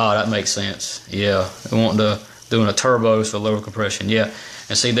 Oh, that makes sense. Yeah, they want doing a turbo for lower compression. Yeah,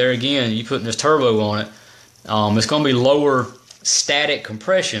 and see there again, you putting this turbo on it, it's going to be lower static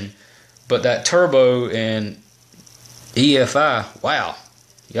compression, but that turbo and EFI, wow,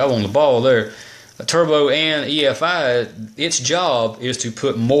 y'all on the ball there. A turbo and EFI, its job is to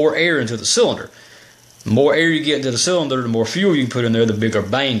put more air into the cylinder. The more air you get into the cylinder, the more fuel you can put in there, the bigger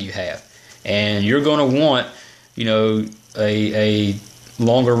bang you have. And you're going to want, a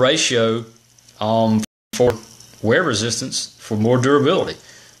longer ratio for wear resistance, for more durability.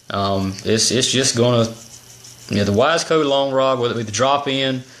 It's just going to, the Wiseco long rod, whether it be the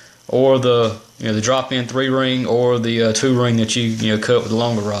drop-in or the drop-in 3-ring or the 2-ring that you cut with the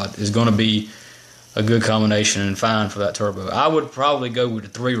longer rod, is going to be a good combination and fine for that turbo. I would probably go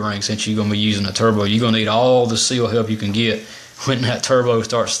with the 3-ring since you're going to be using a turbo. You're going to need all the seal help you can get when that turbo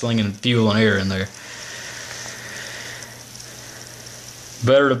starts slinging fuel and air in there.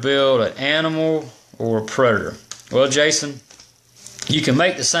 Better to build an animal or a Predator? Well, Jason, you can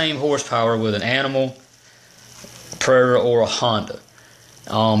make the same horsepower with an animal, Predator, or a Honda.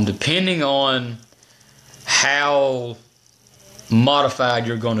 Depending on how modified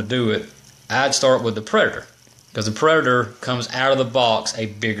you're going to do it, I'd start with the Predator, because the Predator comes out of the box a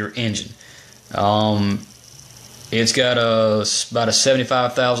bigger engine. It's got about a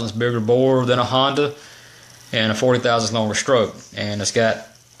 75 thousandths bigger bore than a Honda and a 40 thousandths longer stroke. And it's got,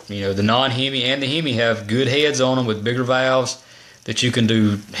 the non-Hemi and the Hemi have good heads on them with bigger valves that you can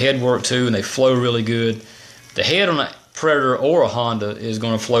do head work to, and they flow really good. The head on a Predator or a Honda is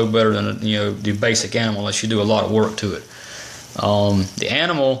going to flow better than the basic animal unless you do a lot of work to it. The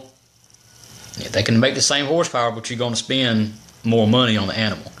animal, they can make the same horsepower, but you're going to spend more money on the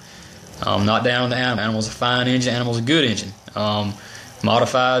animal. Not down on the animal. Animal's a fine engine. Animal's a good engine.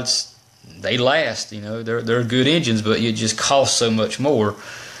 Modifieds, they last. They're good engines, but it just costs so much more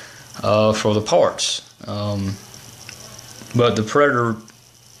for the parts. But the Predator,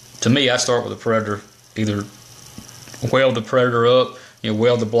 to me, I start with the Predator. Either weld the Predator up,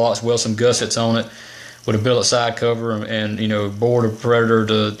 weld the blocks, weld some gussets on it with a billet side cover, and board a Predator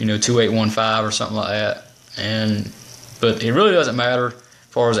to 2815 or something like that. But it really doesn't matter as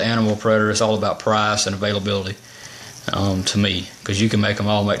far as the animal Predator. It's all about price and availability to me, because you can make them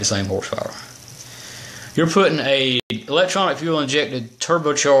all make the same horsepower. You're putting a electronic fuel injected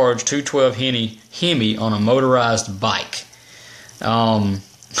turbocharged 212 Hemi on a motorized bike.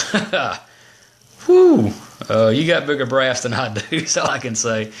 Whew, you got bigger brass than I do. That's all I can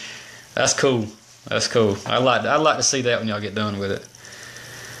say. That's cool. That's cool. I'd like to see that when y'all get done with it.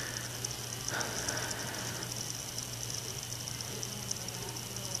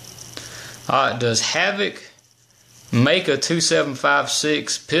 Alright, does Havoc make a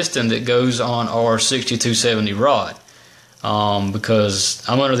 2756 piston that goes on our 6270 rod? Because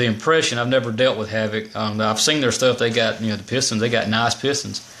I'm under the impression, I've never dealt with Havoc. I've seen their stuff. They got the pistons. They got nice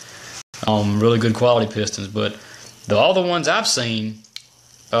pistons, really good quality pistons. But all the ones I've seen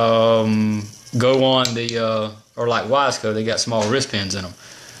go on the or like Wiseco, they got small wrist pins in them.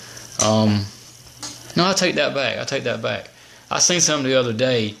 No, I take that back. I seen some the other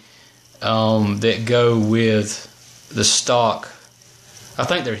day that go with the stock. I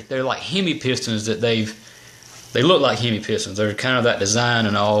think they're like Hemi pistons that they look like Hemi pistons. They're kind of that design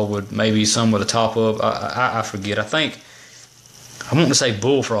and all, with maybe some with a top up. I forget. I want to say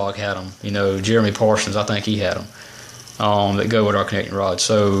Bullfrog had them. Jeremy Parsons, I think he had them. That go with our connecting rod.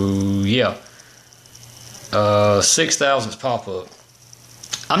 So yeah, 6 thousandths pop up.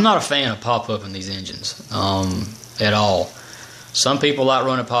 I'm not a fan of pop up in these engines at all. Some people like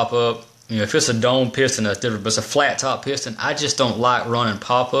running pop up. If it's a dome piston, that's different. But it's a flat top piston, I just don't like running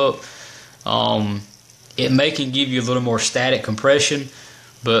pop up. It can give you a little more static compression,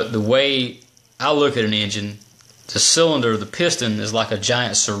 but the way I look at an engine, the cylinder, the piston is like a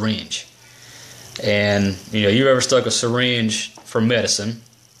giant syringe. And you ever stuck a syringe for medicine,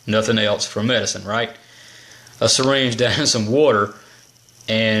 nothing else, for medicine, right? A syringe down in some water,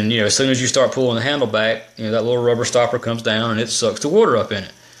 and as soon as you start pulling the handle back, that little rubber stopper comes down and it sucks the water up in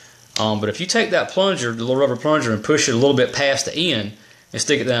it. But if you take that plunger, the little rubber plunger, and push it a little bit past the end and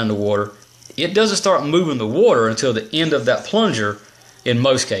stick it down in the water, it doesn't start moving the water until the end of that plunger, in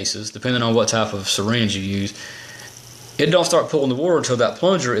most cases, depending on what type of syringe you use. It don't start pulling the water until that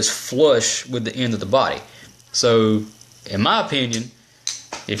plunger is flush with the end of the body. So, in my opinion,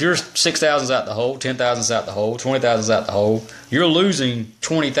 if you're 6,000s out the hole, 10,000s out the hole, 20,000s out the hole, you're losing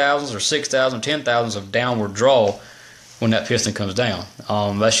 20,000s or 6,000, 10,000s of downward draw when that piston comes down.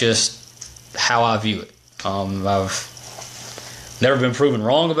 That's just how I view it. I've never been proven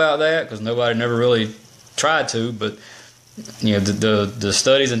wrong about that because nobody never really tried to, but the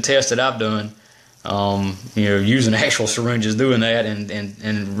studies and tests that I've done, using actual syringes doing that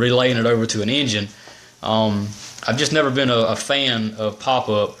and relaying it over to an engine, I've just never been a fan of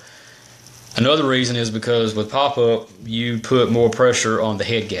pop-up. Another reason is because with pop-up, you put more pressure on the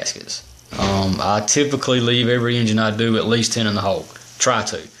head gaskets. I typically leave every engine I do at least 10 in the hole. Try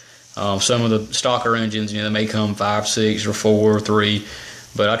to. Some of the stalker engines, they may come 5, 6, or 4, or 3,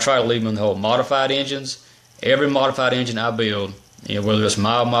 but I try to leave them in the hole. Modified engines, every modified engine I build, whether it's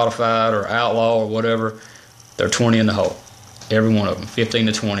mild modified or outlaw or whatever, they're 20 in the hole. Every one of them, 15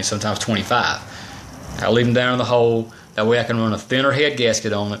 to 20, sometimes 25. I leave them down in the hole. That way I can run a thinner head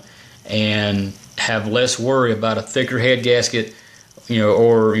gasket on it and have less worry about a thicker head gasket,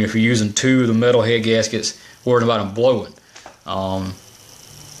 or if you're using 2 of the metal head gaskets, worrying about them blowing.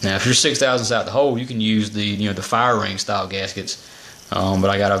 Now, if you're 6,000s out the hole, you can use the the fire ring style gaskets, but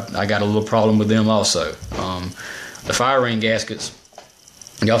I got a little problem with them also. The fire ring gaskets,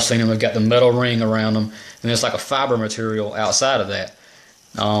 y'all seen them? They've got the metal ring around them, and it's like a fiber material outside of that.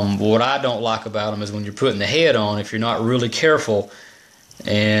 What I don't like about them is when you're putting the head on, if you're not really careful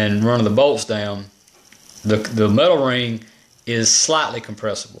and running the bolts down, the metal ring is slightly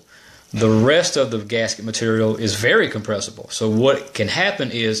compressible. The rest of the gasket material is very compressible. So what can happen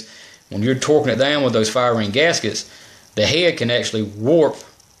is when you're torquing it down with those fire ring gaskets, the head can actually warp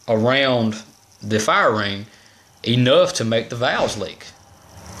around the fire ring enough to make the valves leak.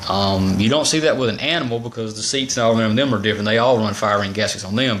 You don't see that with an animal because the seats and all of them are different. They all run fire ring gaskets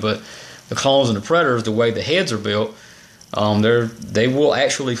on them, but the clones and the predators, the way the heads are built, they will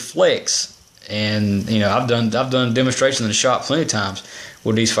actually flex. And I've done demonstrations in the shop plenty of times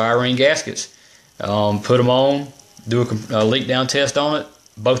with these fire ring gaskets. Put them on, do a leak down test on it.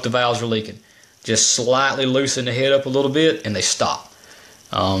 Both the valves are leaking. Just slightly loosen the head up a little bit, and they stop.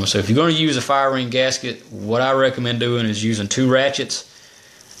 So if you're going to use a fire ring gasket, what I recommend doing is using 2 ratchets,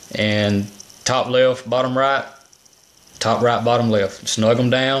 and top left, bottom right, top right, bottom left. Snug them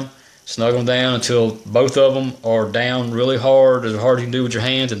down until both of them are down really hard, as hard as you can do with your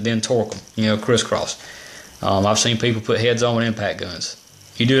hands, and then torque them, crisscross. I've seen people put heads on with impact guns.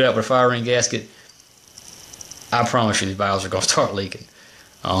 You do that with a fire ring gasket, I promise you these valves are going to start leaking.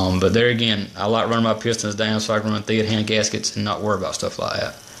 But there again, I like running my pistons down so I can run Theod hand gaskets and not worry about stuff like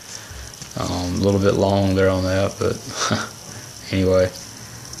that. A little bit long there on that, but anyway.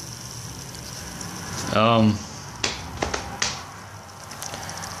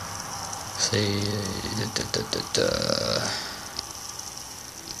 See.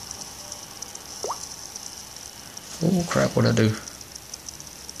 Oh crap! What'd I do?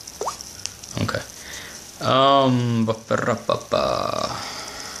 Okay.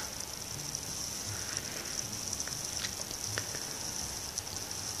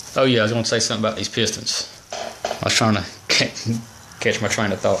 Oh yeah, I was going to say something about these pistons. I was trying to catch my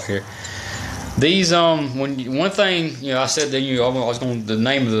train of thought here. These one thing I said that I was going. The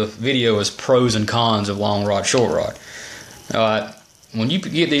name of the video is pros and cons of long rod, short rod. All right, when you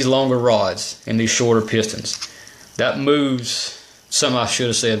get these longer rods and these shorter pistons, that moves. Something I should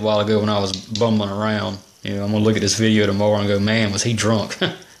have said a while ago when I was bumbling around. I'm gonna look at this video tomorrow and go, man, was he drunk?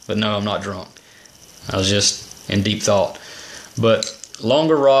 But no, I'm not drunk. I was just in deep thought. But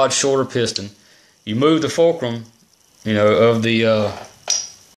longer rod, shorter piston. You move the fulcrum, of the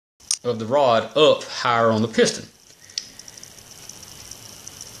rod up higher on the piston.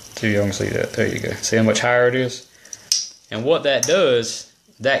 So you can see that. There you go. See how much higher it is? And what that does,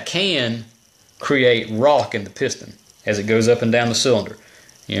 that can create rock in the piston as it goes up and down the cylinder.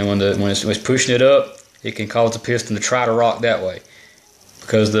 When it's pushing it up, it can cause the piston to try to rock that way,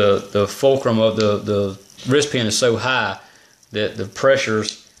 because the fulcrum of the wrist pin is so high that the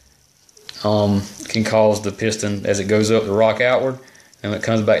pressures can cause the piston as it goes up to rock outward, and when it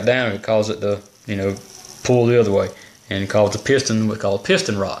comes back down, it causes it to pull the other way and cause the piston what we call a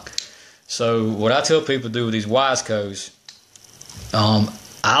piston rock. So what I tell people to do with these Wiseco's,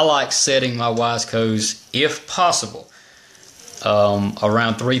 I like setting my Wiseco's, if possible,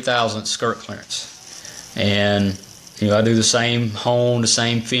 around 3,000 skirt clearance. And I do the same hone, the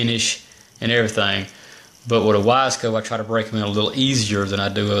same finish, and everything. But with a Wiseco, I try to break them in a little easier than I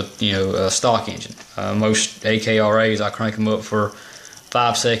do a stock engine. Most AKRAs, I crank them up for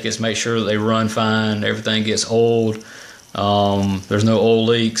 5 seconds, make sure that they run fine, everything gets oiled, there's no oil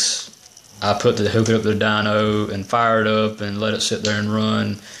leaks. I hook it up to the dyno and fire it up and let it sit there and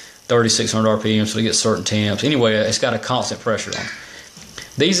run 3,600 RPM so it gets certain temps. Anyway, it's got a constant pressure on it.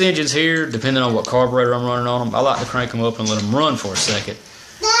 These engines here, depending on what carburetor I'm running on them, I like to crank them up and let them run for a second.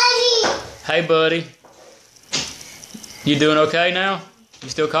 Daddy! Hey, buddy. You doing okay now? You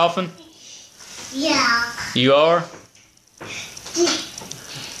still coughing? Yeah. You are?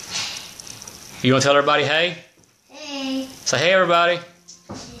 You want to tell everybody hey? Hey. Say hey, everybody.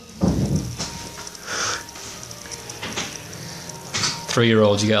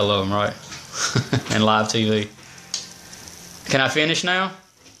 Three-year-olds, you gotta love them, right? And live TV. Can I finish now?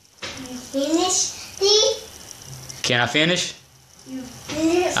 You finish? Can I finish? You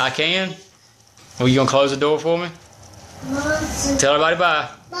finish? I can. Well, you gonna close the door for me? Tell everybody bye.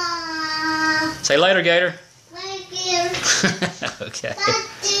 Bye. Say later, Gator. Thank you. Okay.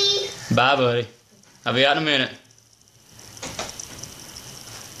 Daddy. Bye, buddy. I'll be out in a minute.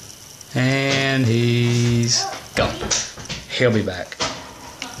 And he's gone. He'll be back.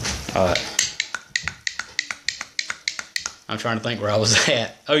 All right. I'm trying to think where I was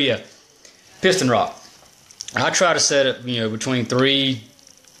at. Oh yeah, piston rock. I try to set it, between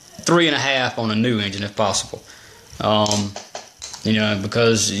 3.5 on a new engine if possible.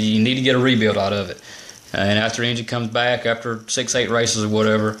 Because you need to get a rebuild out of it. And after the engine comes back, after 6-8 races or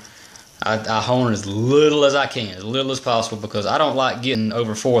whatever, I hone as little as I can, as little as possible, because I don't like getting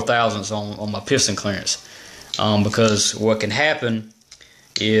over 4 thousandths on my piston clearance. Because what can happen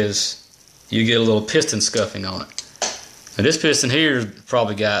is you get a little piston scuffing on it. Now this piston here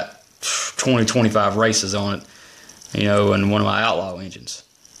probably got 20-25 races on it, in one of my Outlaw engines.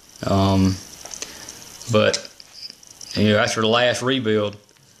 But after the last rebuild,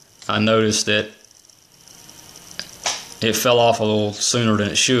 I noticed that it fell off a little sooner than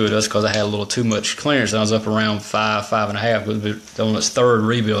it should. That's because I had a little too much clearance. I was up around 5.5 on its third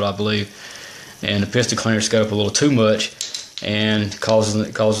rebuild, I believe, and the piston clearance got up a little too much and causes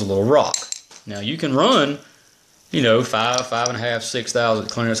a little rock. Now you can run, 5.5, 6,000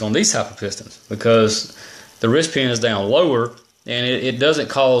 clearance on these type of pistons because the wrist pin is down lower and it doesn't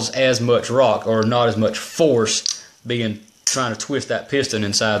cause as much rock or not as much force trying to twist that piston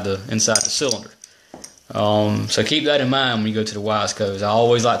inside the cylinder. So keep that in mind when you go to the Wiseco's. I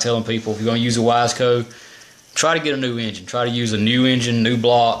always like telling people, if you're going to use a Wiseco, try to get a new engine. Try to use a new engine, new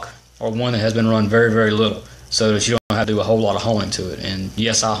block, or one that has been run very, very little, so that you don't have to do a whole lot of honing to it. And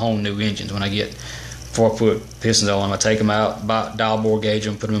yes, I hone new engines. When I get 4-foot pistons on them, I take them out, dial bore gauge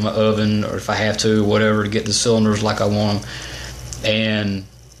them, put them in my oven, or if I have to, whatever, to get the cylinders like I want them. And,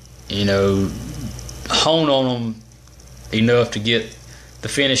 hone on them enough to get the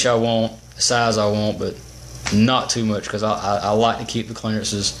finish I want, the size I want, but not too much, because I like to keep the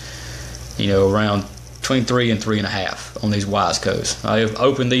clearances, around between 3 and 3.5 on these Wiseco's. I've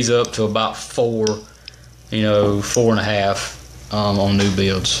opened these up to about 4, 4.5 on new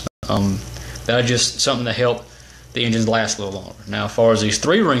builds. That's just something to help the engines last a little longer. Now, as far as these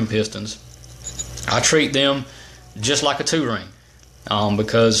 3-ring pistons, I treat them just like a 2-ring,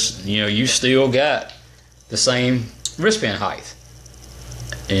 because you still got the same wrist pin height,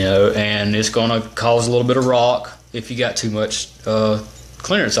 and it's going to cause a little bit of rock if you got too much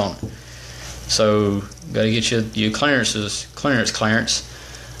clearance on it. So got to get your clearance, set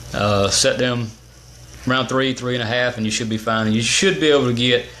them around 3.5, and you should be fine. And you should be able to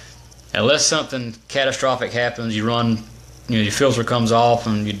get, unless something catastrophic happens, you run, your filter comes off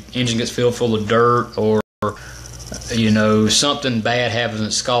and your engine gets filled full of dirt, or something bad happens and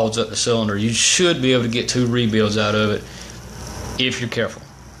it scalds up the cylinder, you should be able to get 2 rebuilds out of it if you're careful.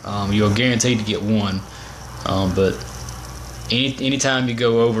 You're guaranteed to get one, but anytime you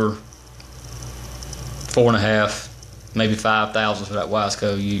go over 4.5, maybe 5 thousandths for that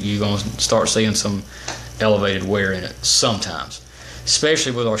Wiseco, you're going to start seeing some elevated wear in it sometimes,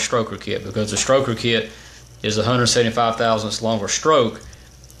 especially with our stroker kit, because the stroker kit is 175 thousandths longer stroke,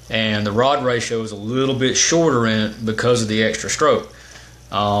 and the rod ratio is a little bit shorter in it because of the extra stroke.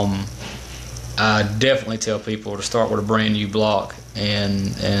 I definitely tell people to start with a brand new block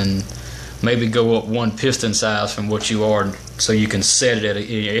and maybe go up 1 piston size from what you are, so you can set it at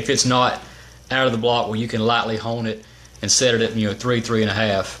if it's not out of the block, where you can lightly hone it and set it at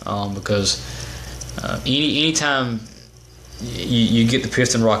 3.5, because anytime you get the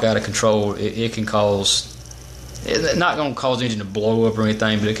piston rock out of control, it can cause, it's not going to cause the engine to blow up or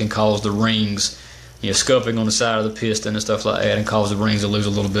anything, but it can cause the rings, scuffing on the side of the piston and stuff like that, and cause the rings to lose a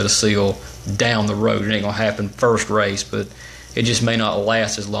little bit of seal down the road. It ain't going to happen first race, but it just may not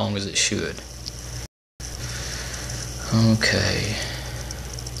last as long as it should. Okay.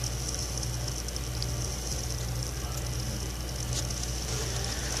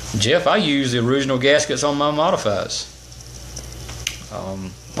 Jeff, I use the original gaskets on my modifieds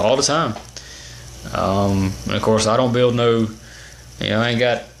all the time. And of course, I don't build I ain't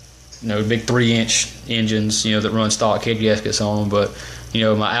got big 3-inch engines, that run stock head gaskets on them. But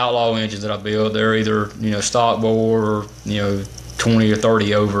my Outlaw engines that I build, they're either stock bore or 20 or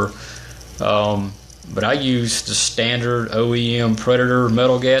 30 over. But I use the standard OEM Predator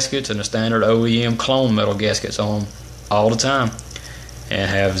metal gaskets and the standard OEM clone metal gaskets on them all the time, and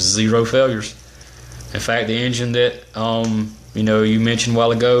have 0 failures. In fact, the engine that you mentioned a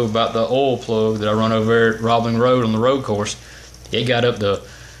while ago about the oil plug that I run over there at Robbling Road on the road course, it got up to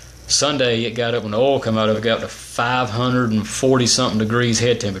Sunday. It got up when the oil come out of it, got up to 540 something degrees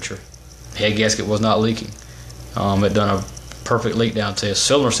head temperature. Head gasket was not leaking. It done a perfect leak down test.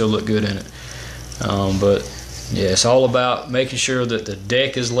 Cylinder still looked good in it. But yeah, it's all about making sure that the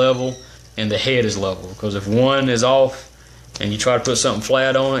deck is level and the head is level, because if one is off and you try to put something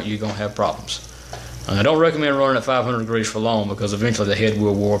flat on it, you're going to have problems. I don't recommend running at 500 degrees for long, because eventually the head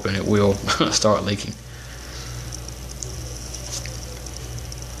will warp and it will start leaking.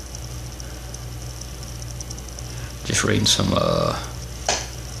 Just reading some,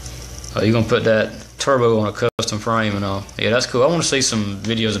 you're going to put that turbo on a custom frame and all. Yeah, that's cool. I want to see some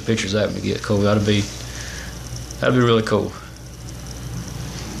videos and pictures of that when you get cool. That'd be really cool.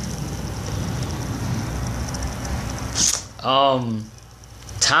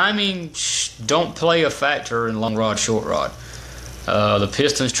 Timing don't play a factor in long rod, short rod. The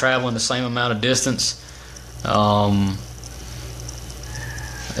piston's traveling the same amount of distance.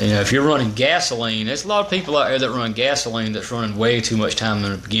 If you're running gasoline, there's a lot of people out there that run gasoline that's running way too much time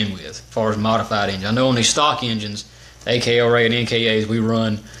to begin with, as far as modified engines. I know on these stock engines, AKRA and NKAs, we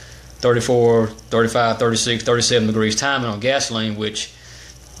run 34, 35, 36, 37 degrees timing on gasoline, which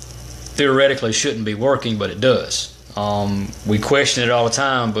theoretically shouldn't be working, but it does. We question it all the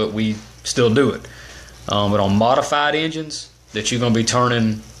time, but we still do it. But on modified engines that you're going to be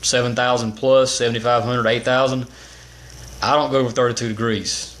turning 7,000 plus, 7,500, 8,000, I don't go over 32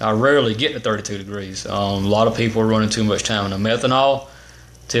 degrees. I rarely get to 32 degrees. A lot of people are running too much time. On methanol,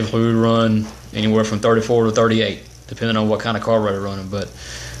 typically we run anywhere from 34 to 38, depending on what kind of carburetor you're running. But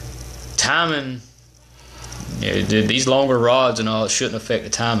timing, these longer rods and all, it shouldn't affect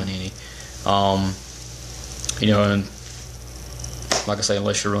the timing any. And like I say,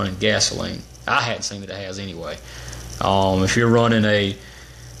 unless you're running gasoline. I hadn't seen that it has anyway. If you're running a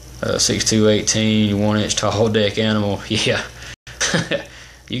 6218 1-inch tall deck animal, yeah,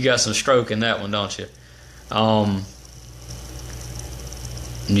 you got some stroke in that one, don't you? I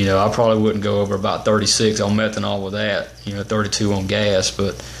probably wouldn't go over about 36 on methanol with that. 32 on gas,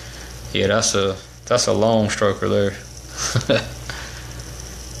 but yeah, that's a long stroker there.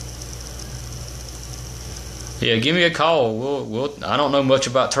 Yeah, give me a call. I don't know much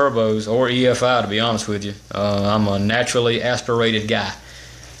about turbos or EFI, to be honest with you. I'm a naturally aspirated guy.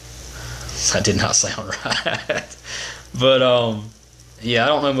 That did not sound right. But yeah, I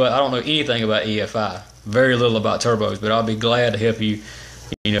don't know anything about EFI. Very little about turbos, but I'll be glad to help you,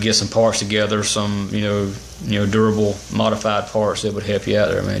 get some parts together, some durable modified parts that would help you out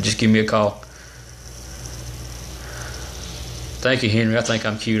there, man. Just give me a call. Thank you, Henry. I think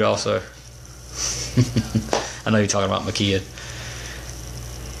I'm cute also. I know you're talking about my kid.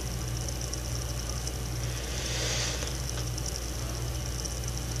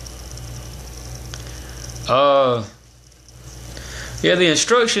 Yeah, the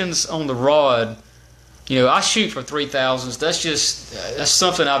instructions on the rod, I shoot for 3000s. That's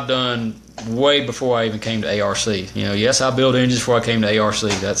something I've done way before I even came to ARC. Yes, I built engines before I came to ARC.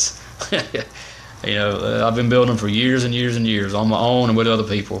 That's, I've been building them for years and years and years on my own and with other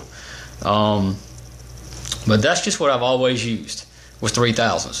people. But that's just what I've always used, was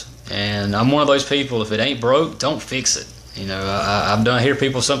 3000s. And I'm one of those people, if it ain't broke, don't fix it. I've hear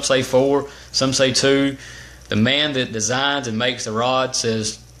people, some say 4, some say 2. The man that designs and makes the rod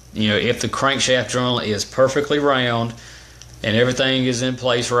says, if the crankshaft journal is perfectly round and everything is in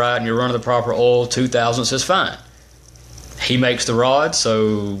place right and you're running the proper oil, 2000s is fine. He makes the rod,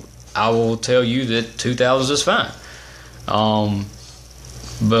 so I will tell you that 2000s is fine.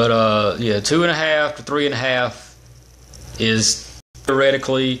 But 2.5 to 3.5 is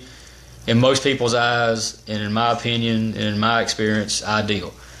theoretically, in most people's eyes, and in my opinion, and in my experience,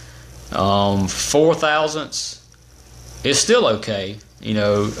 ideal. 4 thousandths is still okay,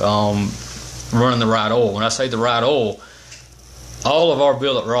 running the right oil. When I say the right oil, all of our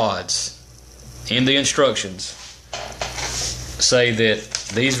billet rods in the instructions say that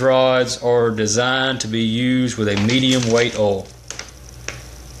these rods are designed to be used with a medium weight oil.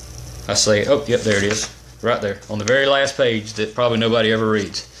 I say, oh, yep, there it is, right there on the very last page that probably nobody ever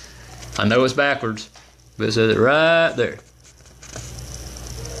reads. I know it's backwards, but it says it right there.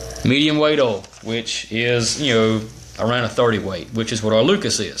 Medium weight oil, which is, around a 30 weight, which is what our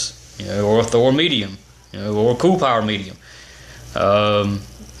Lucas is, or a Thor medium, or a Cool Power medium.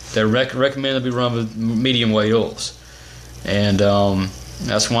 They're recommended to be run with medium weight oils. And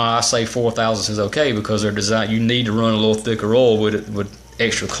that's why I say 4 thousandths is okay, because they're designed. You need to run a little thicker oil with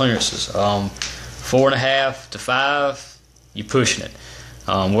extra clearances. 4.5 to 5, you're pushing it.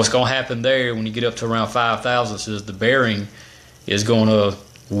 What's going to happen there when you get up to around 5 thousandths is the bearing is going to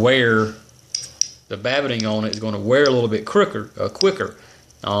wear. The babbiting on it is going to wear a little bit quicker.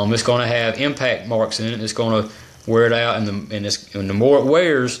 It's going to have impact marks in it. And it's going to wear it out, and the more it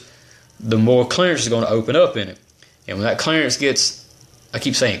wears, the more clearance is going to open up in it. And when that clearance gets, I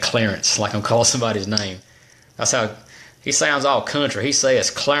keep saying clearance like I'm calling somebody's name. That's how he sounds all country. He says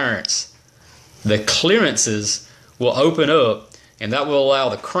clearance. The clearances will open up, and that will allow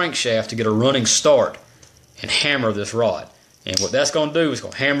the crankshaft to get a running start and hammer this rod. And what that's going to do is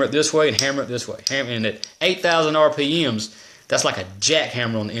going to hammer it this way and hammer it this way. And at 8,000 RPMs, that's like a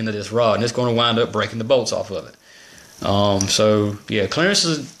jackhammer on the end of this rod, and it's going to wind up breaking the bolts off of it. So yeah,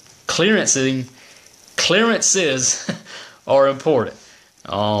 clearances are important.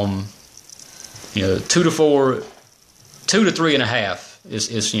 2 to 4, 2 to 3.5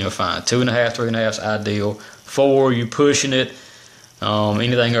 is fine. 2.5, 3.5 is ideal. 4, you're pushing it.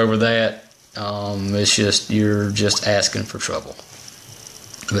 Anything over that, it's just, you're just asking for trouble.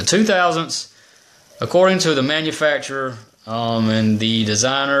 But 2 thousandths, according to the manufacturer and the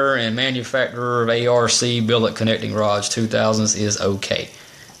designer and manufacturer of ARC billet connecting rods, 2 thousandths is okay.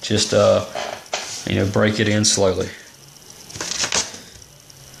 Just break it in slowly.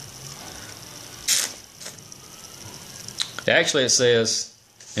 Actually, it says,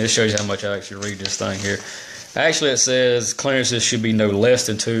 and it shows you how much I actually read this thing here. Actually, it says clearances should be no less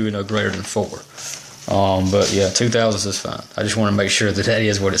than 2 and no greater than 4. But yeah, 2 thousandths is fine. I just want to make sure that that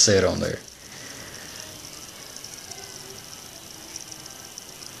is what it said on there.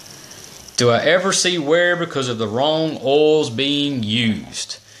 Do I ever see wear because of the wrong oils being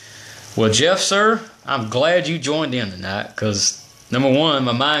used? Well, Jeff, sir, I'm glad you joined in tonight, because number one,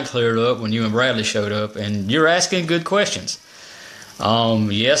 my mind cleared up when you and Bradley showed up, and you're asking good questions.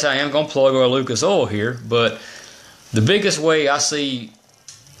 Yes, I am going to plug our Lucas oil here, but the biggest way I see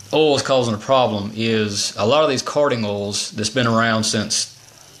oils causing a problem is a lot of these karting oils that's been around since,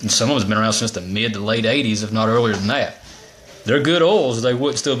 and some of them have been around since the mid to late 80s, if not earlier than that. They're good oils, they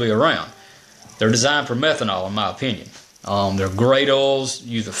wouldn't still be around. They're designed for methanol, in my opinion. They're great oils,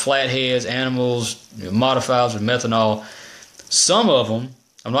 use the flatheads, animals, modifieds with methanol. Some of them,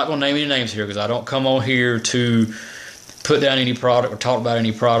 I'm not going to name any names here because I don't come on here to put down any product or talk about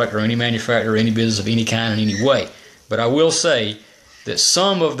any product or any manufacturer or any business of any kind in any way. But I will say that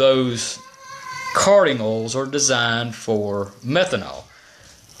some of those karting oils are designed for methanol,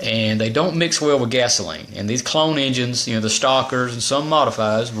 and they don't mix well with gasoline. And these clone engines, the stockers and some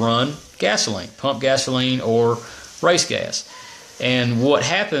modifieds run gasoline, pump gasoline or race gas. And what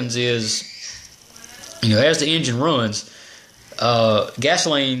happens is, as the engine runs,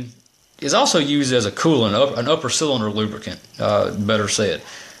 gasoline is also used as a coolant, an upper cylinder lubricant, better said.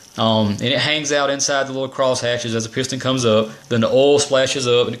 And it hangs out inside the little cross hatches as the piston comes up. Then the oil splashes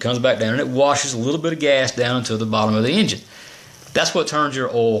up and it comes back down, and it washes a little bit of gas down into the bottom of the engine. That's what turns your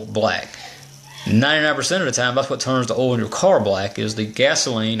oil black. 99% of the time, that's what turns the oil in your car black, is the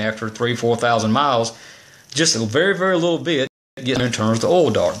gasoline after 3,000-4,000 miles, just a very, very little bit, gets in and turns the oil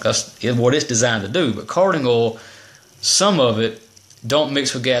dark. That's what it's designed to do. But karting oil, some of it don't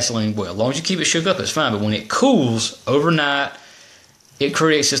mix with gasoline well. As long as you keep it shook up, it's fine. But when it cools overnight, it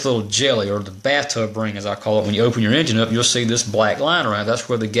creates this little jelly, or the bathtub ring, as I call it. When you open your engine up, you'll see this black line around. That's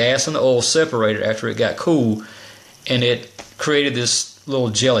where the gas and the oil separated after it got cool, and it created this little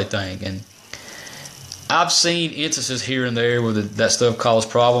jelly thing. And I've seen instances here and there where that stuff causes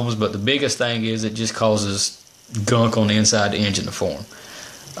problems, but the biggest thing is it just causes gunk on the inside of the engine to form.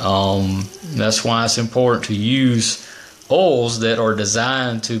 That's why it's important to use oils that are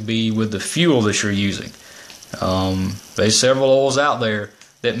designed to be with the fuel that you're using. There's several oils out there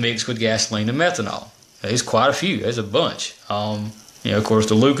that mix with gasoline and methanol. There's quite a few. There's a bunch. Of course,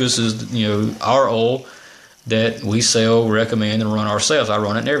 the Lucas is, our oil that we sell, recommend, and run ourselves. I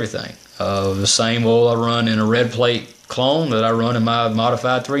run it in everything. The same oil I run in a red plate clone that I run in my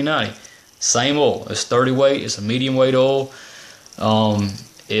modified 390. Same oil. It's 30 weight. It's a medium weight oil.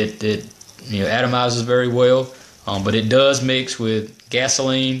 It atomizes very well, but it does mix with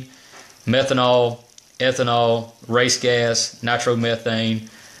gasoline, methanol, ethanol, race gas, nitromethane,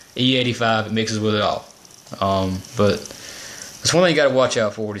 E85. It mixes with it all. But that's one thing you got to watch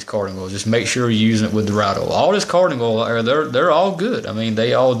out for with these karting oils. Just make sure you're using it with the right oil. All this karting oil, they're all good. I mean,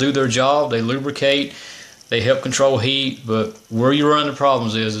 they all do their job. They lubricate. They help control heat. But where you run into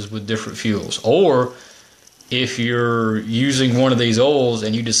problems is with different fuels. Or if you're using one of these oils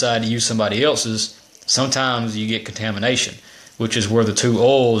and you decide to use somebody else's, sometimes you get contamination, which is where the two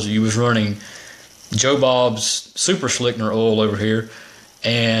oils, you was running Joe Bob's Super Slickner oil over here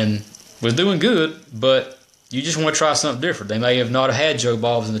and was doing good, but you just want to try something different. They may have not had Joe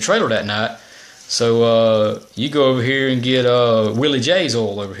Bob's in the trailer that night, so you go over here and get Willie J's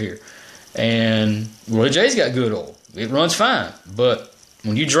oil over here. And Willie J's got good oil. It runs fine, but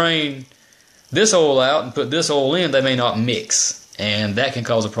when you drain this oil out and put this oil in, they may not mix, and that can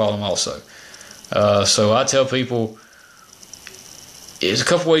cause a problem also. So I tell people, there's a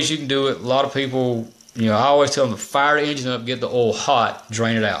couple ways you can do it. A lot of people, I always tell them to fire the engine up, get the oil hot,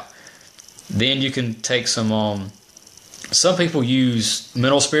 drain it out. Then you can take some people use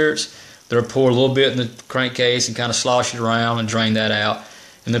mineral spirits. They'll pour a little bit in the crankcase and kind of slosh it around and drain that out,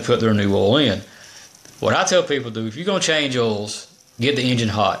 and then put their new oil in. What I tell people to do, if you're going to change oils, get the engine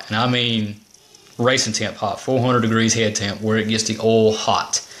hot. And I mean racing temp hot, 400 degrees head temp, where it gets the oil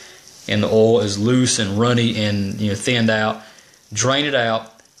hot. And the oil is loose and runny and thinned out. Drain it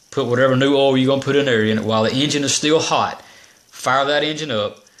out. Put whatever new oil you're going to put in there in it while the engine is still hot. Fire that engine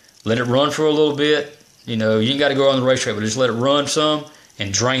up. Let it run for a little bit. You ain't got to go on the racetrack, but just let it run some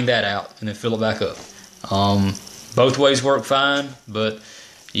and drain that out and then fill it back up. Both ways work fine, but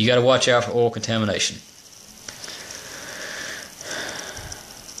you got to watch out for oil contamination.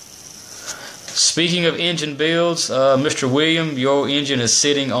 Speaking of engine builds, Mr. William, your engine is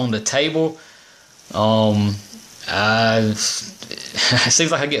sitting on the table. It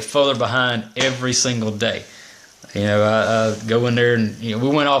seems like I get further behind every single day. I go in there and we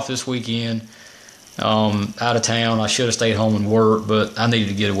went off this weekend out of town. I should have stayed home and worked, but I needed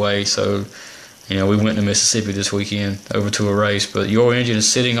to get away, so we went to Mississippi this weekend over to a race. But your engine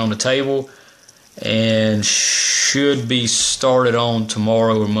is sitting on the table and should be started on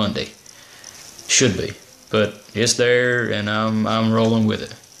tomorrow or Monday. Should be, but it's there, and I'm rolling with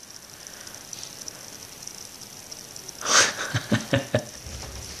it.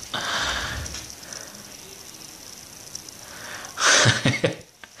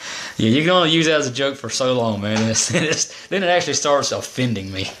 Yeah, you can only use that as a joke for so long, man. Then it actually starts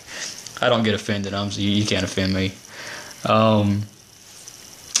offending me. I don't get offended. You can't offend me.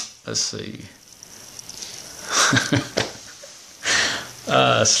 Let's see.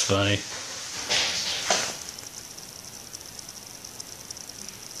 That's funny.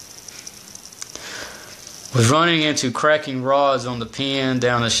 Was running into cracking rods on the pin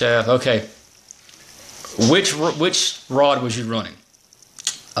down the shaft. Okay. Which rod was you running?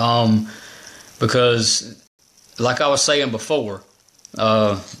 Because like I was saying before,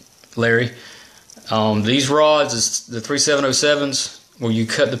 Larry, these rods is the 3707s where you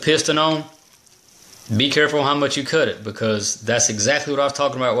cut the piston on. Be careful how much you cut it, because that's exactly what I was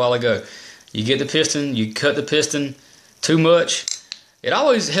talking about a while ago. You get the piston, you cut the piston too much. It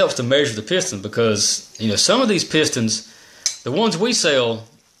always helps to measure the piston, because some of these pistons, the ones we sell,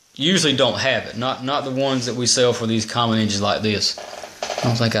 usually don't have it. Not the ones that we sell for these common engines like this. I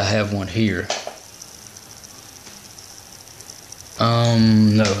don't think I have one here.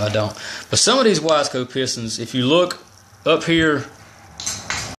 No, I don't. But some of these Wiseco pistons, if you look up here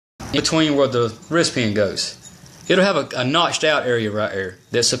in between where the wrist pin goes, it'll have a notched out area right there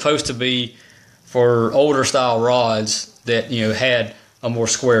that's supposed to be for older style rods that had a more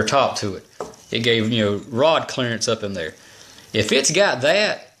square top to it. It gave rod clearance up in there. If it's got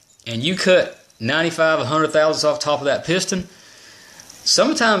that and you cut 95, 100 thousandths off top of that piston,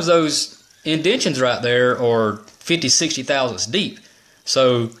 sometimes those indentions right there are 50, 60 thousandths deep.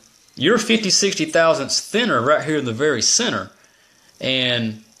 So you're 50, 60 thousandths thinner right here in the very center,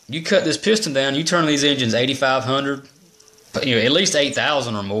 and you cut this piston down, you turn these engines 8,500, at least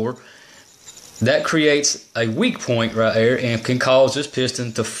 8,000 or more. That creates a weak point right there and can cause this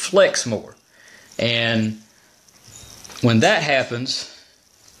piston to flex more. And when that happens,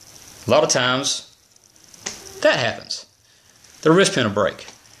 a lot of times that happens. The wrist pin will break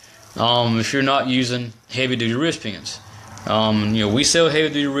if you're not using heavy duty wrist pins. We sell heavy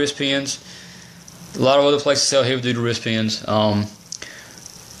duty wrist pins. A lot of other places sell heavy duty wrist pins. I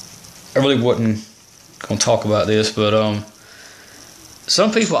really wasn't gonna talk about this, but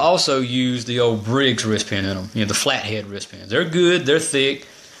some people also use the old Briggs wrist pin in them. The flathead wrist pins. They're good. They're thick.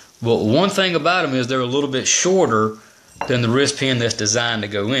 But one thing about them is they're a little bit shorter than the wrist pin that's designed to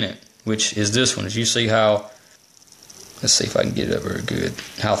go in it, which is this one. As you see how, let's see if I can get it up very good,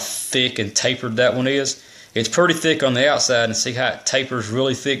 how thick and tapered that one is. It's pretty thick on the outside, and see how it tapers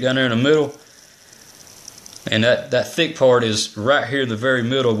really thick down there in the middle. And that thick part is right here in the very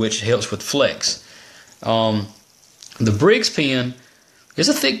middle, which helps with flex. The Briggs pin is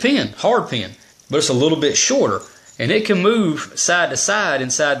a thick pin, hard pin, but it's a little bit shorter. And it can move side to side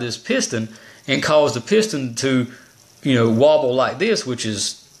inside this piston and cause the piston to, wobble like this, which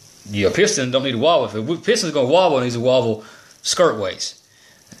is, piston don't need to wobble. If a piston's going to wobble, it needs to wobble skirt ways,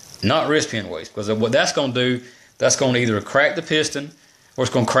 not wrist pin ways. Because what that's going to do, that's going to either crack the piston, or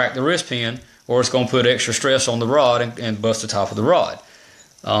it's going to crack the wrist pin, or it's going to put extra stress on the rod and bust the top of the rod.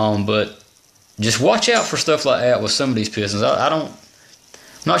 But just watch out for stuff like that with some of these pistons. I'm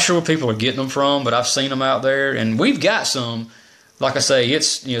not sure where people are getting them from, but I've seen them out there, and we've got some. Like I say,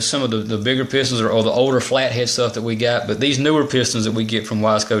 it's some of the bigger pistons or the older flathead stuff that we got, but these newer pistons that we get from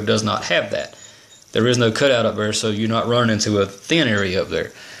Wiseco does not have that. There is no cutout up there, so you're not running into a thin area up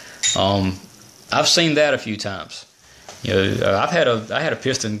there. I've seen that a few times. I had a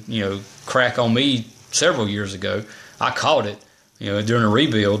piston crack on me several years ago. I caught it during a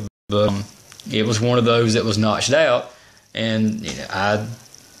rebuild, but it was one of those that was notched out, and I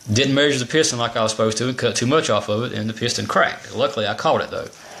didn't measure the piston like I was supposed to and cut too much off of it, and the piston cracked. Luckily, I caught it though.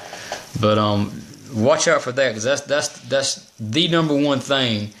 But watch out for that, because that's the number one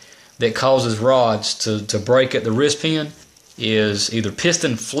thing that causes rods to break at the wrist pin, is either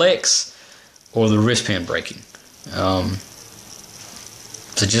piston flex or the wrist pin breaking. So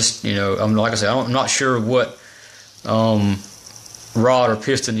just like I said, I'm not sure what rod or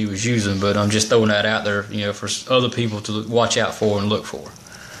piston he was using, but I'm just throwing that out there, for other people to watch out for and look for.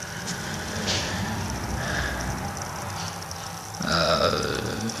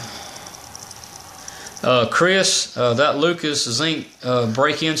 Chris, that Lucas zinc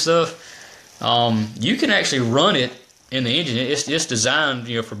break-in stuff, you can actually run it in the engine. It's designed,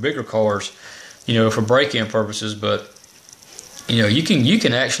 for bigger cars, for break-in purposes, but you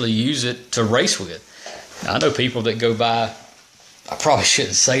can actually use it to race with. I know people that go by, I probably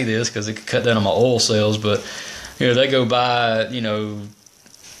shouldn't say this because it could cut down on my oil sales, but they go by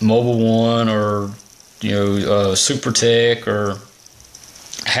Mobil 1 or Supertech or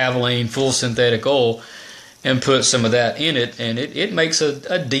Havoline full synthetic oil and put some of that in it, and it makes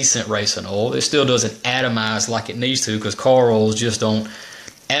a decent racing oil. It still doesn't atomize like it needs to, because car oils just don't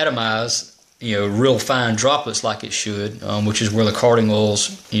atomize real fine droplets like it should, which is where the karting oils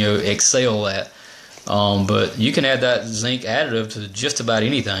excel at. But you can add that zinc additive to just about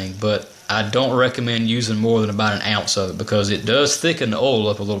anything, but I don't recommend using more than about an ounce of it, because it does thicken the oil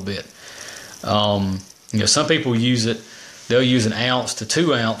up a little bit. Some people use it, they'll use an ounce to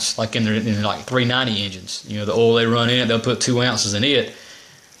 2 ounce, like in like 390 engines. The oil they run in it, they'll put 2 ounces in it,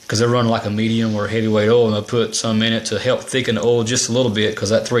 because they're running like a medium or heavyweight oil, and they'll put some in it to help thicken the oil just a little bit, because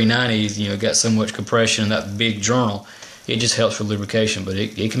that 390 got so much compression, that big journal, it just helps for lubrication. But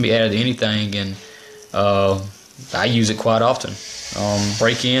it can be added to anything, and I use it quite often,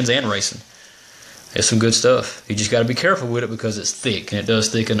 break-ins and racing. It's some good stuff. You just got to be careful with it, because it's thick, and it does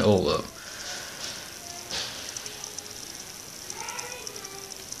thicken the oil up.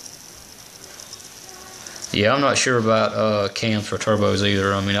 Yeah, I'm not sure about cams for turbos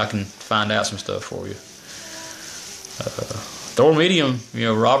either. I mean, I can find out some stuff for you. Thor Medium,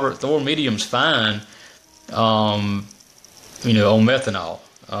 Robert, Thor Medium's fine, on methanol.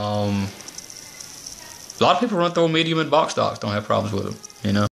 A lot of people run Thor Medium in box stocks, don't have problems with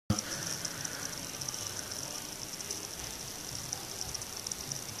them,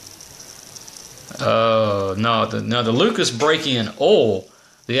 No, the Lucas break-in oil,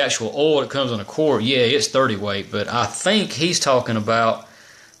 the actual oil that comes in a quart, yeah, it's 30 weight, but I think he's talking about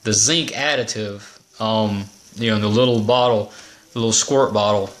the zinc additive, in the little bottle, the little squirt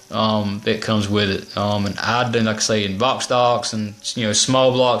bottle that comes with it. And I do, like I say, in box stocks and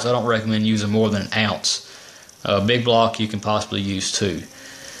small blocks, I don't recommend using more than an ounce. Big block you can possibly use 2.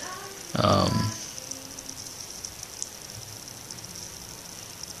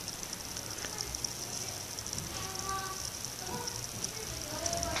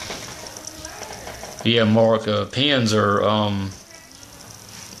 Yeah, Mark, pins are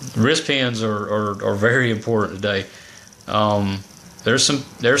wrist pins are very important today. There's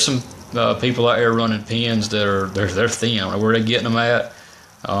some people out there running pins that are they're thin. I don't know where they're getting them at,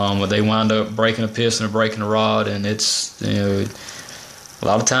 but they wind up breaking a piston or breaking a rod, and it's, you know, a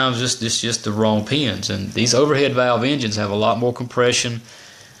lot of times it's just the wrong pins. And these overhead valve engines have a lot more compression,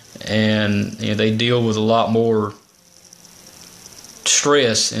 and, you know, they deal with a lot more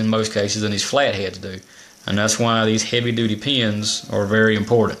stress in most cases than these flatheads do. And that's why these heavy duty pins are very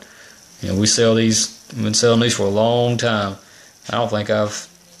important. You know, we've been selling these for a long time. I don't think I've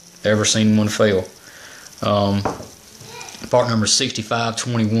ever seen one fail. Part number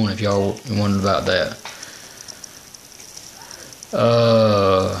 6521, if y'all wondered about that.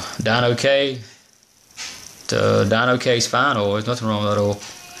 Dyno K. The Dyno K's fine oil. There's nothing wrong with that oil.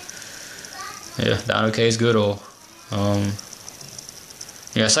 Yeah, Dyno K's good oil.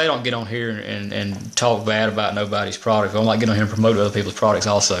 Yeah, say I don't get on here and talk bad about nobody's product. I don't like getting on here and promote other people's products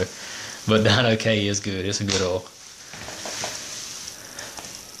also. But Dyno K is good. It's a good oil.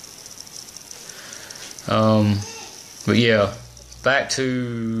 But yeah, back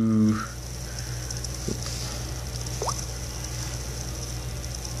to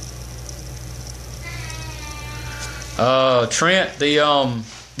Trent, the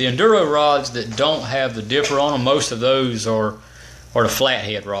enduro rods that don't have the dipper on them, most of those are the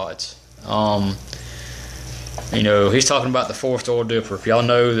flathead rods. You know, he's talking about the forced oil dipper. If y'all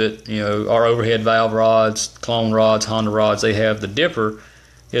know that, you know, our overhead valve rods, clone rods, Honda rods, they have the dipper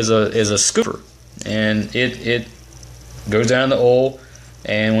is a scooper, and it goes down in the oil,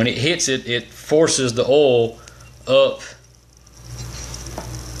 and when it hits it, it forces the oil up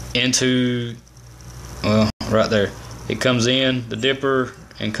into, well, right there. It comes in the dipper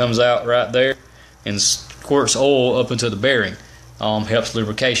and comes out right there and squirts oil up into the bearing. Helps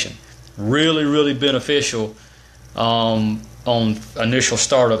lubrication. Really, really beneficial on initial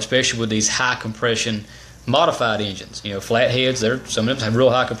startup, especially with these high compression modified engines. You know, flatheads, some of them have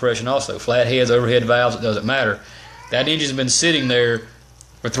real high compression also. Flatheads, overhead valves, it doesn't matter. That engine's been sitting there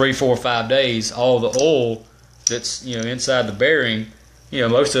for 3, 4, 5 days. All the oil that's, you know, inside the bearing, you know,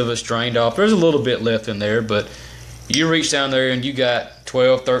 most of it's drained off. There's a little bit left in there, but you reach down there and you got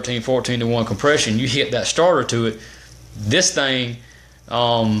 12, 13, 14 to 1 compression. You hit that starter to it. This thing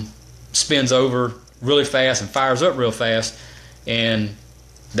spins over really fast and fires up real fast, and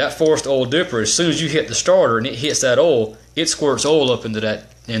that forced oil dipper, as soon as you hit the starter and it hits that oil, it squirts oil up into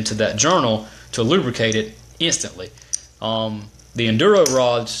that journal to lubricate it instantly. The enduro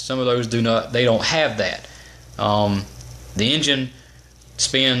rods, some of those they don't have that. The engine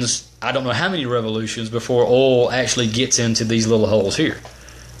spins, I don't know how many revolutions before oil actually gets into these little holes here.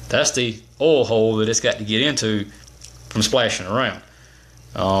 That's the oil hole that it's got to get into from splashing around.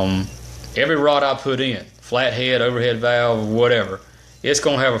 Every rod I put in, flathead, overhead valve, whatever, it's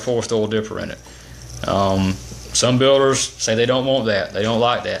going to have a forced oil dipper in it. Some builders say they don't want that. They don't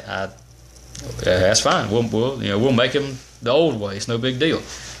like that. That's fine. We'll make them the old way. It's no big deal.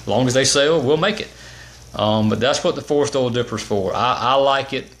 As long as they sell, we'll make it. But that's what the forced oil dipper's for. I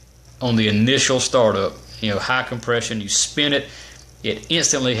like it on the initial startup. You know, high compression. You spin it, it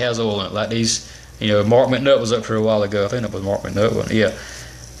instantly has oil in it. Like these, you know, Mark McNutt was up here a while ago. I think that was Mark McNutt, wasn't it? Yeah.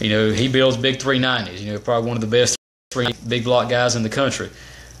 You know, he builds big 390s. You know, probably one of the best big block guys in the country.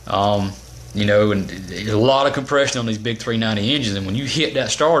 You know, and there's a lot of compression on these big 390 engines, and when you hit that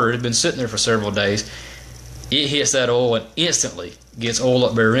starter, it's been sitting there for several days, it hits that oil and instantly gets oil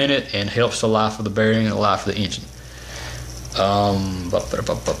up there in it and helps the life of the bearing and the life of the engine.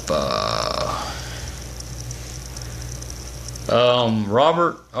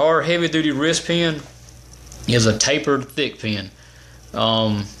 Robert, our heavy duty wrist pin is a tapered thick pin.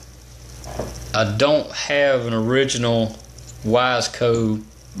 I don't have an original Wiseco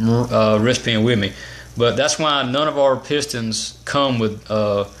wrist pin with me, but that's why none of our pistons come with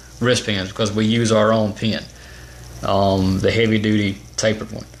wrist pins, because we use our own pin, the heavy duty tapered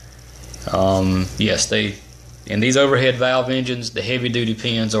one. Yes, in these overhead valve engines, the heavy duty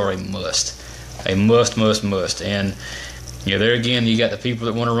pins are a must. And you know, there again, you got the people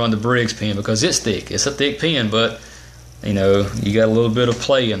that want to run the Briggs pin because it's thick. It's a thick pin, but you know, you got a little bit of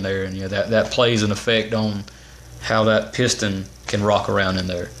play in there, and you know, that plays an effect on how that piston can rock around in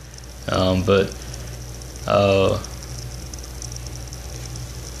there.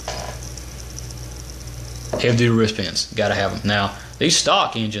 Heavy duty wrist pins, gotta have them. Now, these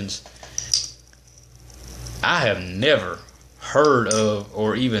stock engines, I have never heard of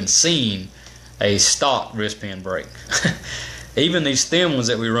or even seen a stock wrist pin break. Even these thin ones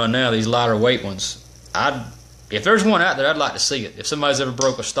that we run now, these lighter weight ones, if there's one out there, I'd like to see it. If somebody's ever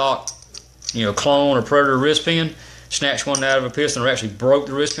broke a stock, you know, clone or predator wrist pin, snatched one out of a piston or actually broke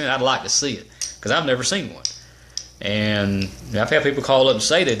the wrist pin, I'd like to see it, because I've never seen one. And I've had people call up and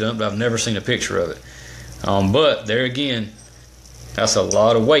say they done it, but I've never seen a picture of it. But there again, that's a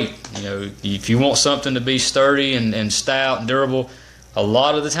lot of weight. You know, if you want something to be sturdy and stout and durable, a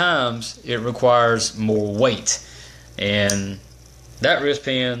lot of the times it requires more weight. And that wrist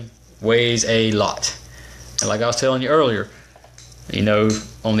pin weighs a lot. And like I was telling you earlier, you know,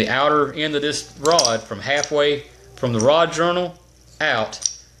 on the outer end of this rod, from halfway from the rod journal out,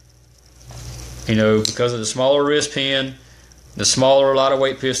 you know, because of the smaller wrist pin, the smaller lighter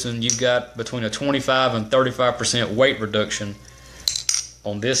weight piston, you've got between a 25 and 35% weight reduction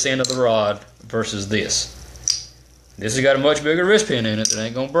on this end of the rod versus this. This has got a much bigger wrist pin in it that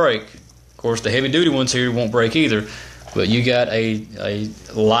ain't gonna break. Of course, the heavy duty ones here won't break either, but you got a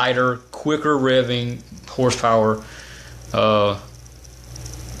lighter, quicker revving horsepower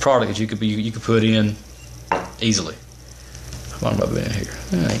product that you could put in easily. What am I doing here?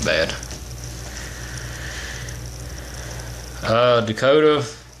 That ain't bad. Dakota,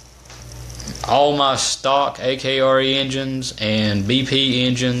 all my stock AKRE engines and BP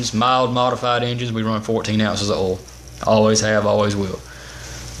engines, mild modified engines, we run 14 ounces of oil. Always have, always will.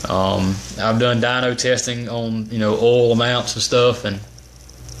 I've done dyno testing on, you know, oil amounts and stuff, and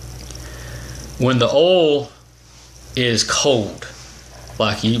when the oil is cold,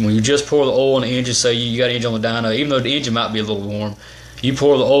 like when you just pour the oil in the engine, say you got an engine on the dyno, even though the engine might be a little warm, you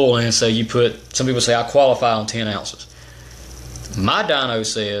pour the oil in, say you put, some people say I qualify on 10 ounces. My dyno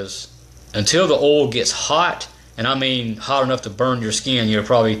says until the oil gets hot, and I mean hot enough to burn your skin, you know,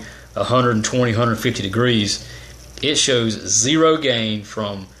 probably 120, 150 degrees, it shows zero gain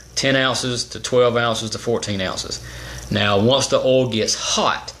from 10 ounces to 12 ounces to 14 ounces. Now, once the oil gets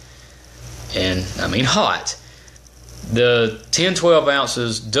hot, and I mean hot, the 10, 12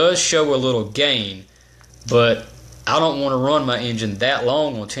 ounces does show a little gain, but I don't want to run my engine that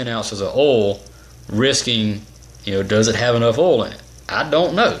long on 10 ounces of oil, risking, you know, does it have enough oil in it? I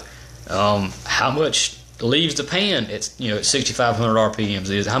don't know. How much leaves the pan? It's, you know, at 6,500 RPMs.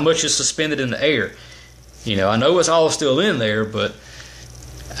 Is how much is suspended in the air? You know, I know it's all still in there, but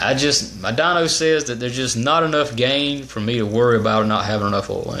my dyno says that there's just not enough gain for me to worry about not having enough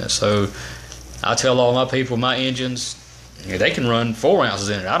oil in it. So I tell all my people, my engines, you know, they can run 4 ounces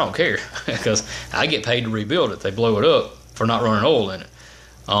in it. I don't care, because I get paid to rebuild it. They blow it up for not running oil in it.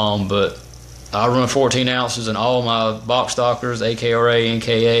 But I run 14 ounces in all my box stockers, AKRA,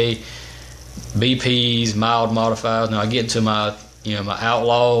 NKA, BPs, mild modifieds. Now I get into my, you know, my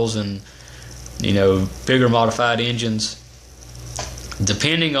outlaws and, you know, bigger modified engines.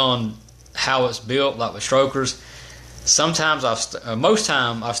 Depending on how it's built, like with strokers, sometimes most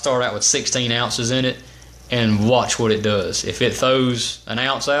time I start out with 16 ounces in it and watch what it does. If it throws an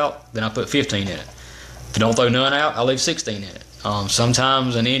ounce out, then I put 15 in it. If it don't throw none out, I leave 16 in it.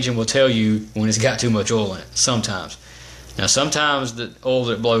 Sometimes an engine will tell you when it's got too much oil in it. Sometimes. Now, sometimes the oil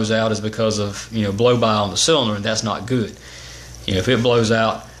that blows out is because of, you know, blow by on the cylinder, and that's not good. You know, if it blows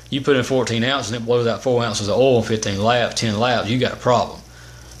out, you put in 14 ounces and it blows out 4 ounces of oil in 15 laps, 10 laps, you got a problem.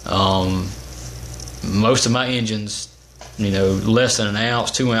 Most of my engines, you know, less than an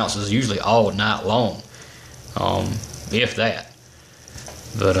ounce, 2 ounces, usually all night long, if that.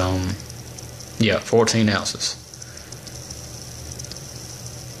 But yeah, 14 ounces.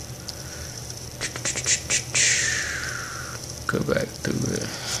 Go back through it.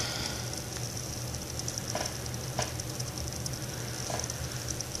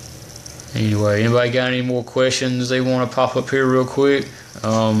 Anyway, anybody got any more questions they want to pop up here real quick?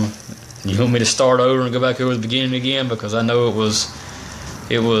 You want me to start over and go back over the beginning again, because I know it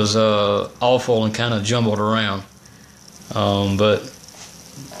was awful and kind of jumbled around. But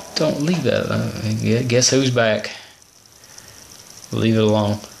don't leave that. Guess who's back? Leave it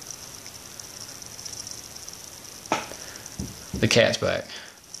alone. The cat's back.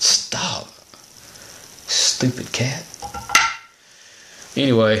 Stop. Stupid cat.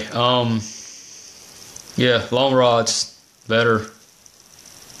 Anyway, yeah, long rods, better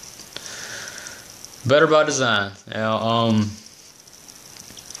by design. Now,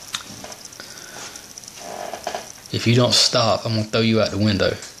 if you don't stop, I'm gonna throw you out the window.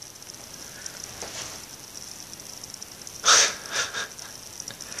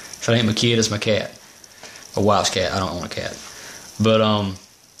 If it ain't my kid, it's my cat. A wife's cat. I don't own a cat. But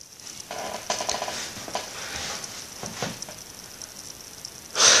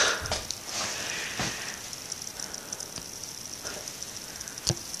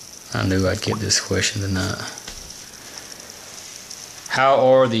I knew I'd get this question tonight. How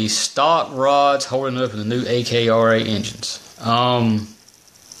are the stock rods holding up in the new AKRA engines?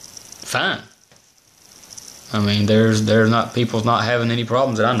 Fine. I mean, there's not, people's not having any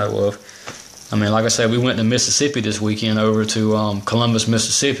problems that I know of. I mean, like I said, we went to Mississippi this weekend, over to Columbus,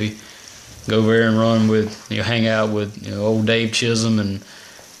 Mississippi. Go over there and run with, hang out with old Dave Chisholm, and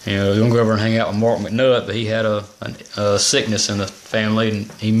we're gonna go over and hang out with Mark McNutt, but he had a sickness in the family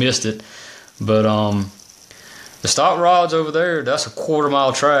and he missed it. But the stock rods over there, that's a 1/4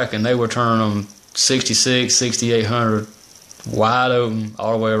 mile track, and they were turning them 66, 6800 wide open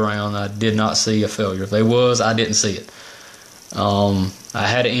all the way around. I did not see a failure. If they was, I didn't see it. I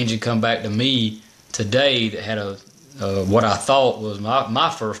had an engine come back to me today that had what I thought was my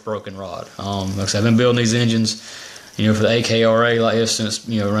first broken rod. Like I said, I've been building these engines, for the AKRA like this since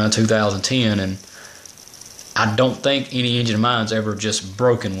around 2010, and I don't think any engine of mine's ever just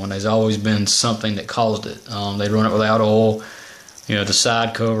broken one. There's always been something that caused it. They run it without oil. The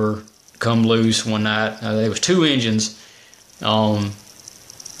side cover come loose one night. There was 2 engines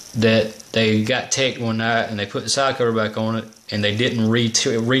that they got teched one night, and they put the side cover back on it, and they didn't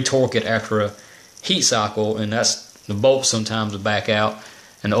retorque it after a heat cycle, and that's the bolts sometimes would back out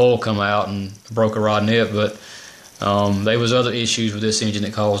and the oil come out and broke a rod in it. But there was other issues with this engine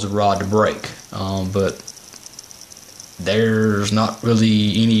that caused the rod to break. But there's not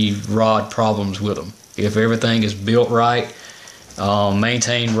really any rod problems with them. If everything is built right,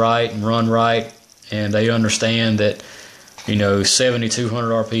 maintained right, and run right, and they understand that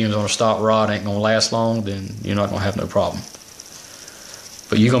 7,200 RPMs on a stock rod ain't gonna last long, then you're not gonna have no problem.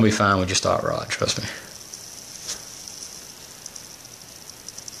 But you're gonna be fine with your stock rod, trust me.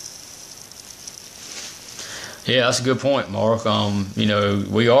 Yeah, that's a good point, Mark.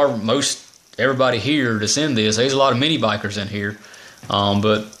 Everybody here that's in this, there's a lot of mini bikers in here,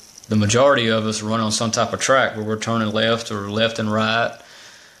 but the majority of us run on some type of track where we're turning left or left and right.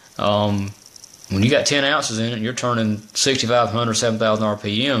 When you got 10 ounces in it, you're turning 6,500, 7,000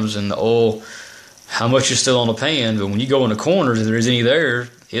 RPMs, and the oil, how much is still on the pan, but when you go in the corners, if there's any there,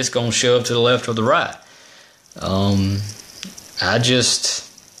 it's going to shove to the left or the right. I just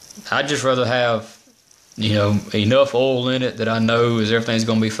rather have, enough oil in it that I know is everything's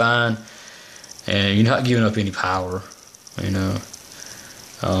going to be fine, and you're not giving up any power, not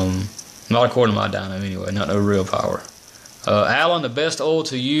according to my dyno anyway, not no real power. Alan, the best oil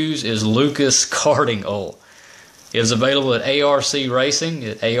to use is Lucas karting oil. It is available at ARC Racing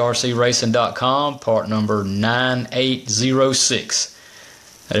at arcracing.com, part number 9806.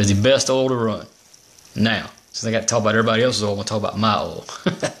 That is the best oil to run. Now, since I got to talk about everybody else's oil, I'm going to talk about my oil.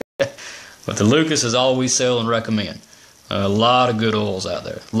 But the Lucas is all we sell and recommend. A lot of good oils out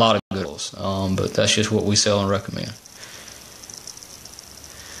there. A lot of good oils. But that's just what we sell and recommend.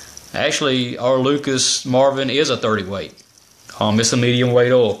 Actually, our Lucas Marvin is a 30 weight. It's a medium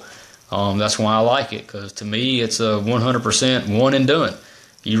weight oil. That's why I like it, because to me it's a 100% one and done.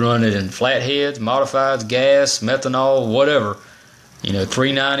 You run it in flatheads, modifieds, gas, methanol, whatever.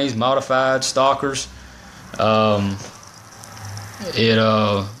 390s, modified, stalkers.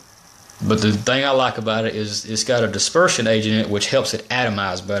 But the thing I like about it is it's got a dispersion agent in it, which helps it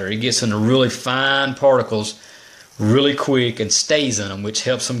atomize better. It gets into really fine particles really quick and stays in them, which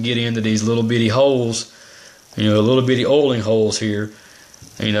helps them get into these little bitty holes, little bitty oiling holes here.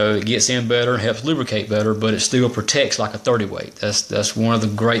 It gets in better and helps lubricate better, but it still protects like a 30 weight. That's one of the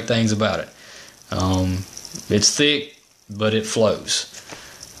great things about it. It's thick, but it flows.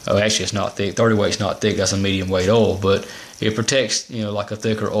 Oh, actually, it's not thick. 30 weight's not thick. That's a medium weight oil, but it protects, like a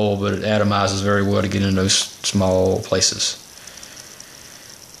thicker oil, but it atomizes very well to get in those small places.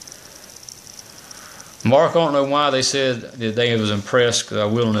 Mark, I don't know why they said that they was impressed with our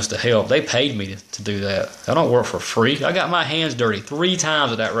willingness to help. They paid me to do that. I don't work for free. I got my hands dirty 3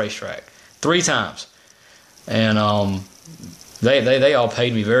 times at that racetrack. 3 times. And they all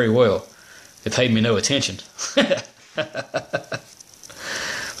paid me very well. They paid me no attention.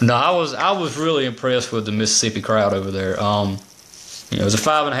 No, I was really impressed with the Mississippi crowd over there. It was a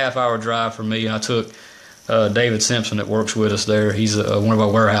 5.5 hour drive for me, and I took David Simpson that works with us there. He's one of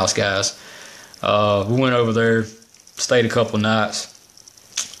our warehouse guys. We went over there, stayed a couple of nights.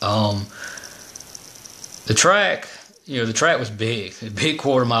 The track was big, a big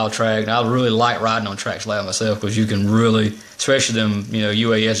 1/4 mile track, and I really like riding on tracks like that myself, because you can really, especially them,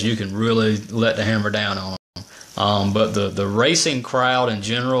 UAS, you can really let the hammer down on them. But the racing crowd in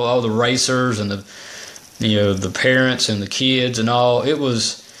general, all the racers and the parents and the kids and all, it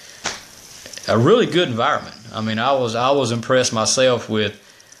was a really good environment. I mean, I was impressed myself with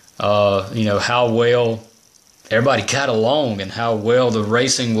how well everybody got along and how well the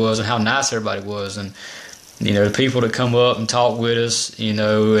racing was and how nice everybody was, and the people that come up and talk with us,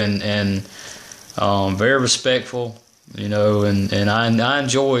 and very respectful, and I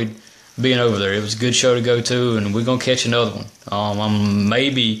enjoyed being over there. It was a good show to go to, and we're gonna catch another one. I'm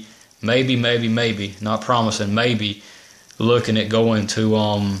maybe maybe, not promising, maybe looking at going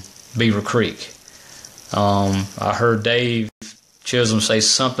to Beaver Creek. I heard Dave Chisholm say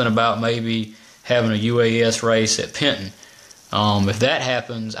something about maybe having a UAS race at Penton. If that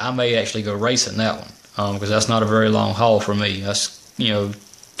happens, I may actually go racing that one, because that's not a very long haul for me. That's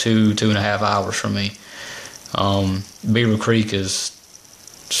 2.5 hours for me. Beaver Creek is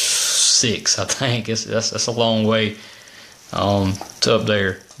 6, I think. That's a long way to up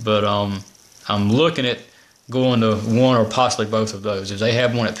there. But I'm looking at going to one or possibly both of those. If they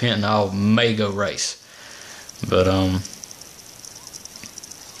have one at Penton, I may go race. But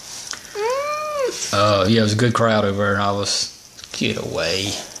yeah, it was a good crowd over there, and I was, get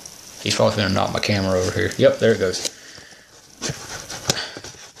away. He's probably gonna knock my camera over here. Yep, there it goes.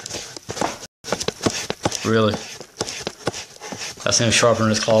 Really, I seen him sharpening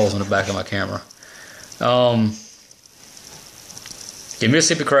his claws on the back of my camera. The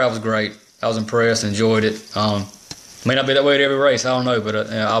Mississippi crowd was great. I was impressed, enjoyed it. May not be that way at every race, I don't know,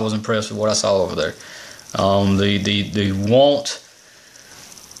 but I was impressed with what I saw over there. The want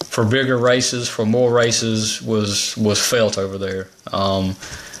for bigger races, for more races, was felt over there. I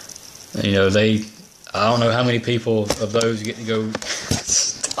don't know how many people of those get to go.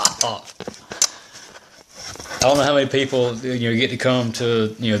 Stop. I don't know how many people get to come to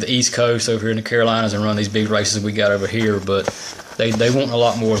the East Coast over here in the Carolinas and run these big races we got over here, but they want a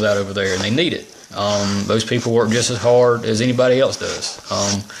lot more of that over there, and they need it. Those people work just as hard as anybody else does.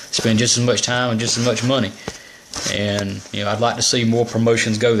 Spend just as much time and just as much money. And I'd like to see more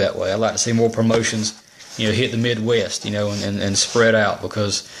promotions go that way. I'd like to see more promotions hit the Midwest, and spread out,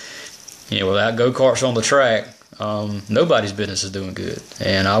 because without go-karts on the track, nobody's business is doing good.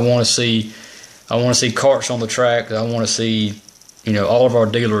 And I want to see karts on the track. I want to see all of our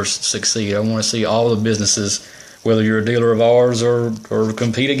dealers succeed. I want to see all the businesses, whether you're a dealer of ours or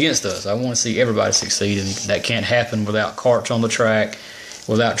compete against us. I want to see everybody succeed, and that can't happen without karts on the track,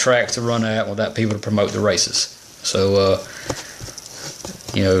 without tracks to run at, without people to promote the races. So,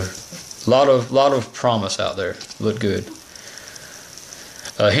 lot of promise out there. Looked good.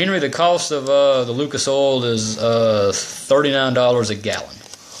 Henry, the cost of the Lucas oil is $39 a gallon.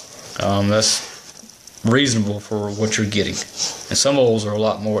 That's reasonable for what you're getting, and some oils are a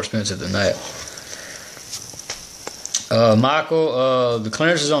lot more expensive than that. Michael, the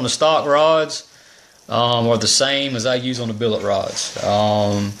clearances on the stock rods are the same as I use on the billet rods.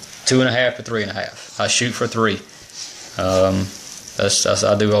 2.5 to 3.5. I shoot for 3. That's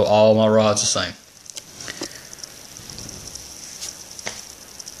I do all my rods the same.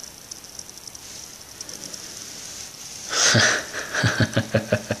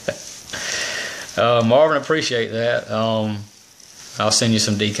 Marvin, appreciate that. I'll send you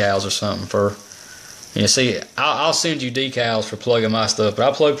some decals or something for. See, I'll send you decals for plugging my stuff, but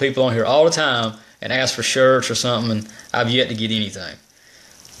I plug people on here all the time and ask for shirts or something, and I've yet to get anything.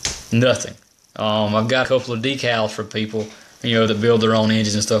 Nothing. I've got a couple of decals for people, that build their own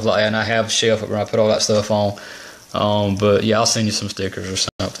engines and stuff like that, and I have a shelf where I put all that stuff on. But yeah, I'll send you some stickers or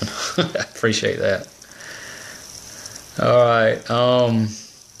something. I appreciate that. All right.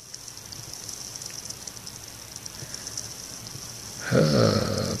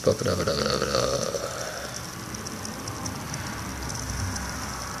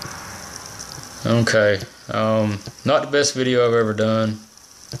 Okay, not the best video I've ever done.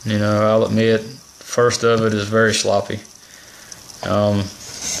 I'll admit, first of it is very sloppy.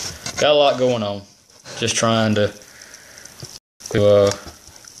 Got a lot going on. Just trying to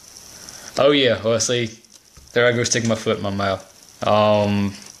oh yeah, well, see, there I go sticking my foot in my mouth.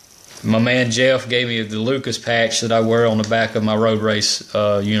 My man Jeff gave me the Lucas patch that I wear on the back of my road race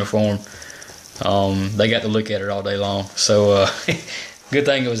uniform. They got to look at it all day long, so good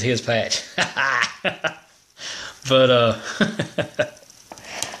thing it was his patch. But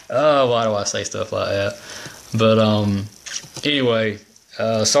oh, why do I say stuff like that? But anyway,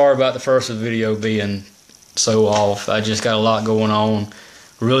 sorry about the first video being so off. I just got a lot going on.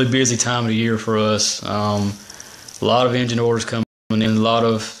 Really busy time of the year for us. A lot of engine orders coming in, a lot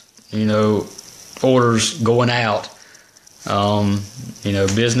of orders going out.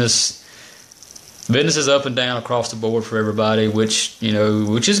 Business is up and down across the board for everybody, which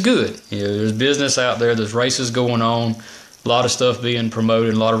is good. There's business out there. There's races going on. A lot of stuff being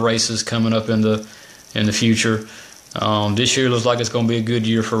promoted. A lot of races coming up in the future. This year looks like it's going to be a good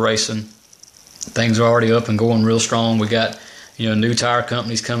year for racing. Things are already up and going real strong. We got new tire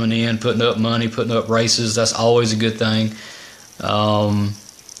companies coming in, putting up money, putting up races. That's always a good thing. A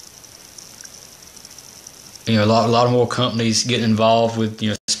lot of more companies getting involved with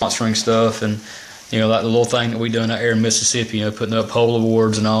sponsoring stuff, and You know, like the little thing that we done out here in Mississippi, you know, putting up pole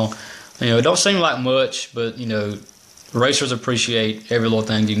awards and all. You know, it don't seem like much, but, you know, racers appreciate every little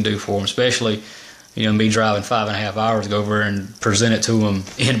thing you can do for them, especially, you know, me driving 5.5 hours to go over and present it to them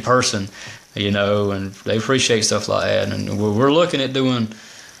in person, you know, and they appreciate stuff like that. And we're looking at doing,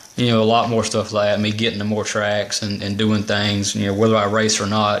 you know, a lot more stuff like that, me getting to more tracks and doing things, you know, whether I race or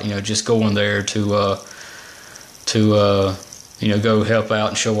not, you know, just going there to you know, go help out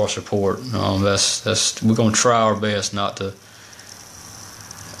and show our support. We're gonna try our best not to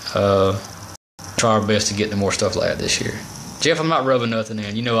try our best to get to more stuff like that this year. Jeff, I'm not rubbing nothing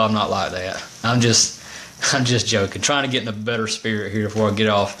in. You know I'm not like that. I'm just joking. Trying to get in a better spirit here before I get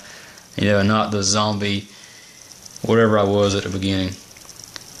off, you know, not the zombie whatever I was at the beginning.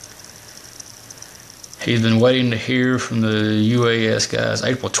 He's been waiting to hear from the UAS guys.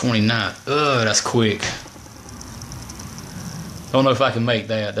 April 29th. Ugh, that's quick. Don't know if I can make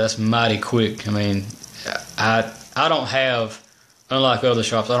that. That's mighty quick. I mean, I don't have, unlike other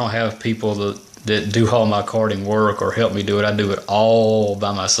shops, I don't have people that do all my karting work or help me do it. I do it all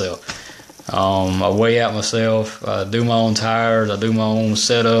by myself. I weigh out myself. I do my own tires. I do my own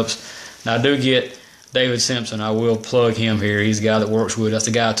setups. Now, I do get David Simpson. I will plug him here. He's the guy that works with us. That's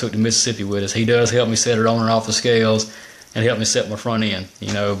the guy I took to Mississippi with us. He does help me set it on and off the scales and help me set my front end,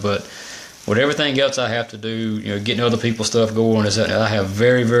 you know, but with everything else I have to do, you know, getting other people's stuff going, I have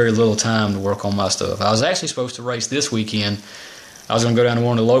very, very little time to work on my stuff. I was actually supposed to race this weekend. I was going to go down to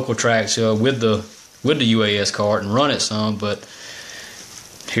one of the local tracks with the UAS kart and run it some, but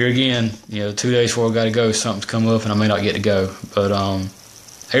here again, you know, 2 days before I got to go, something's come up and I may not get to go. But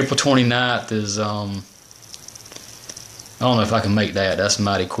April 29th is, I don't know if I can make that. That's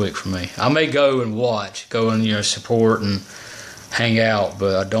mighty quick for me. I may go and watch, go and, you know, support and hang out,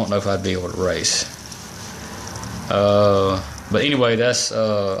 but I don't know if I'd be able to race. But anyway, that's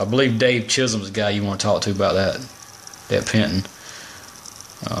I believe Dave Chisholm's the guy you want to talk to about that Penton.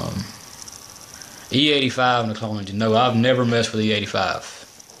 E85 and the clone engine. No, I've never messed with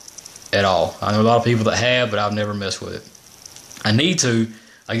E85 at all. I know a lot of people that have, but I've never messed with it. I need to.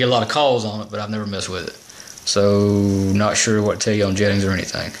 I get a lot of calls on it, but I've never messed with it. So not sure what to tell you on jettings or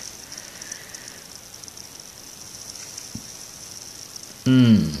anything.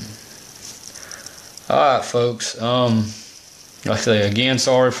 Alright, folks. Like I say, again,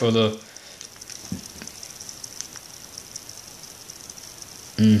 sorry for the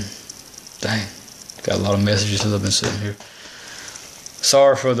dang, got a lot of messages as I've been sitting here.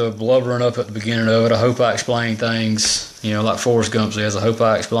 Sorry for the blubbering up at the beginning of it. I hope I explained things, you know, like Forrest Gump says. I hope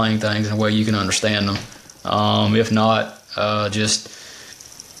I explained things in a way you can understand them. If not, just,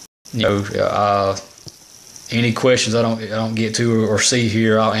 you know, any questions I don't get to or see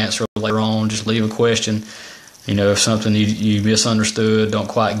here, I'll answer later on. Just leave a question. You know, if something you misunderstood, don't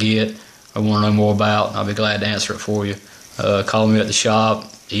quite get, or want to know more about, I'll be glad to answer it for you. Call me at the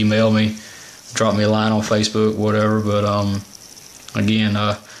shop, email me, drop me a line on Facebook, whatever. But again,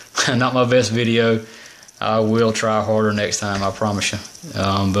 not my best video. I will try harder next time, I promise you.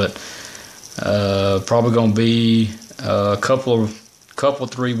 But probably gonna be a couple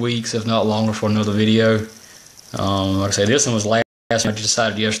 3 weeks, if not longer, for another video. Like I said, this one was last. I just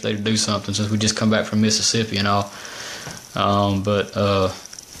decided yesterday to do something since we just come back from Mississippi and all. God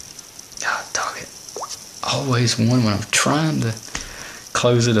dog it. Always one when I'm trying to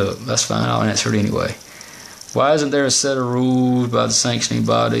close it up. That's fine. I'll answer it anyway. Why isn't there a set of rules by the sanctioning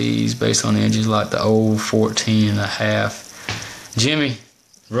bodies based on engines like the old 14.5? Jimmy,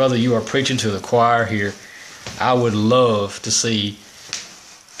 brother, you are preaching to the choir here. I would love to see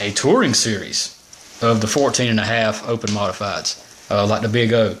a touring series of the 14.5 open modifieds, like the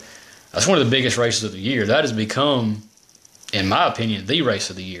Big O. That's one of the biggest races of the year. That has become, in my opinion, the race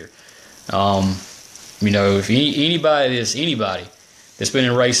of the year. You know, if anybody that's been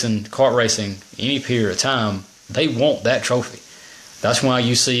in racing, kart racing, any period of time, they want that trophy. That's why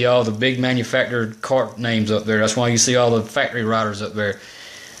you see all the big manufactured kart names up there. That's why you see all the factory riders up there.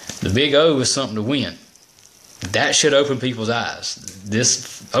 The Big O is something to win. That should open people's eyes.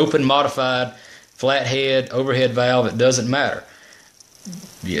 This open modified, flathead, overhead valve, it doesn't matter.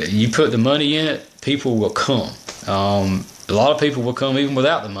 Yeah, you put the money in it, people will come. A lot of people will come even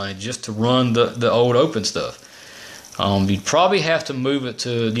without the money just to run the old open stuff. You'd probably have to move it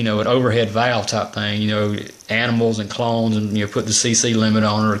to, you know, an overhead valve type thing, you know, animals and clones, and, you know, put the CC limit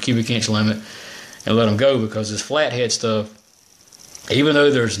on or a cubic inch limit and let them go, because this flathead stuff, even though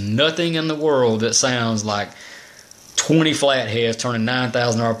there's nothing in the world that sounds like 20 flatheads turning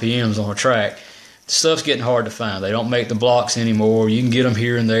 9,000 RPMs on a track, stuff's getting hard to find. They don't make the blocks anymore. You can get them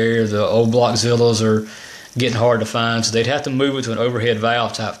here and there. The old Blockzillas are getting hard to find, so they'd have to move it to an overhead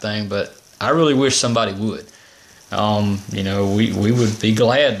valve type thing. But I really wish somebody would. You know, we would be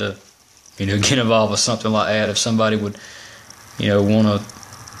glad to, you know, get involved with something like that if somebody would, you know, want to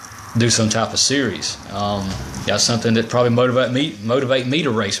do some type of series. That's something that probably motivate me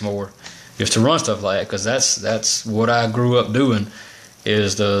to race more, just to run stuff like that, because that's what I grew up doing,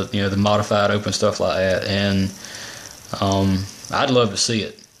 is the, you know, the modified open stuff like that. And I'd love to see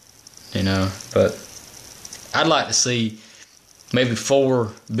it, you know, but I'd like to see maybe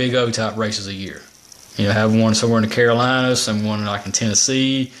 4 Big O type races a year. You know, have one somewhere in the Carolinas, someone like in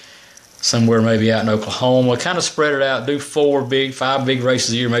Tennessee, somewhere maybe out in Oklahoma. Kind of spread it out. Do 5 big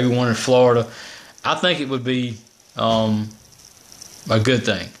races a year. Maybe one in Florida. I think it would be a good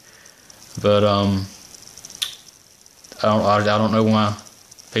thing. But I don't know why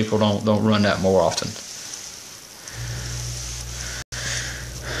people don't run that more often.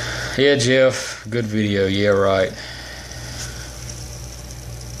 Yeah, Jeff, good video. Yeah, right.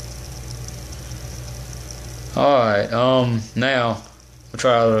 Alright, now we'll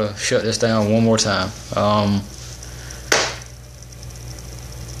try to shut this down one more time.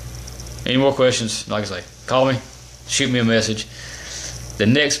 Any more questions? Like I say, call me, shoot me a message. The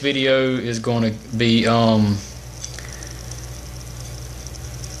next video is going to be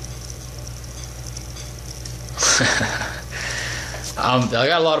I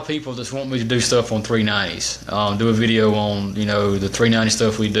got a lot of people that want me to do stuff on 390s. Do a video on, you know, the 390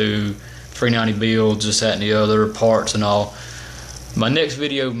 stuff we do, 390 builds, this, that, and the other, parts and all. My next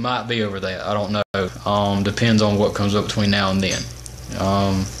video might be over that. I don't know. Depends on what comes up between now and then.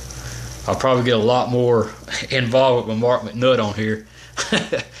 I'll probably get a lot more involved with Mark McNutt on here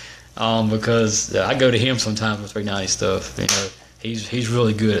because I go to him sometimes with 390 stuff. You know, he's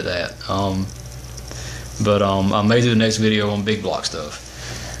really good at that. But I may do the next video on big block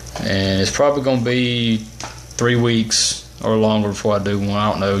stuff, and it's probably going to be 3 weeks or longer before I do one. I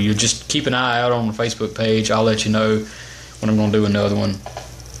don't know. You just keep an eye out on the Facebook page. I'll let you know when I'm going to do another one.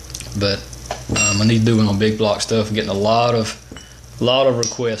 But I need to do one on big block stuff. I'm getting a lot of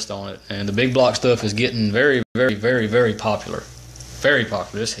requests on it, and the big block stuff is getting very, very, very, very popular. Very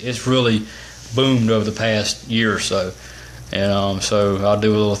popular. It's really boomed over the past year or so. And so I'll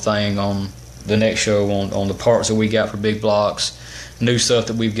do a little thing on the next show on the parts that we got for big blocks, new stuff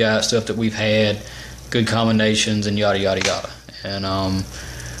that we've got, stuff that we've had, good combinations, and yada yada yada. And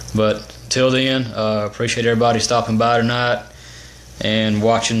but till then, appreciate everybody stopping by tonight and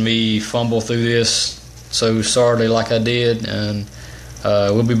watching me fumble through this so sorely like I did, and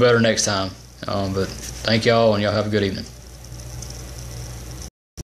we'll be better next time. But thank y'all, and y'all have a good evening.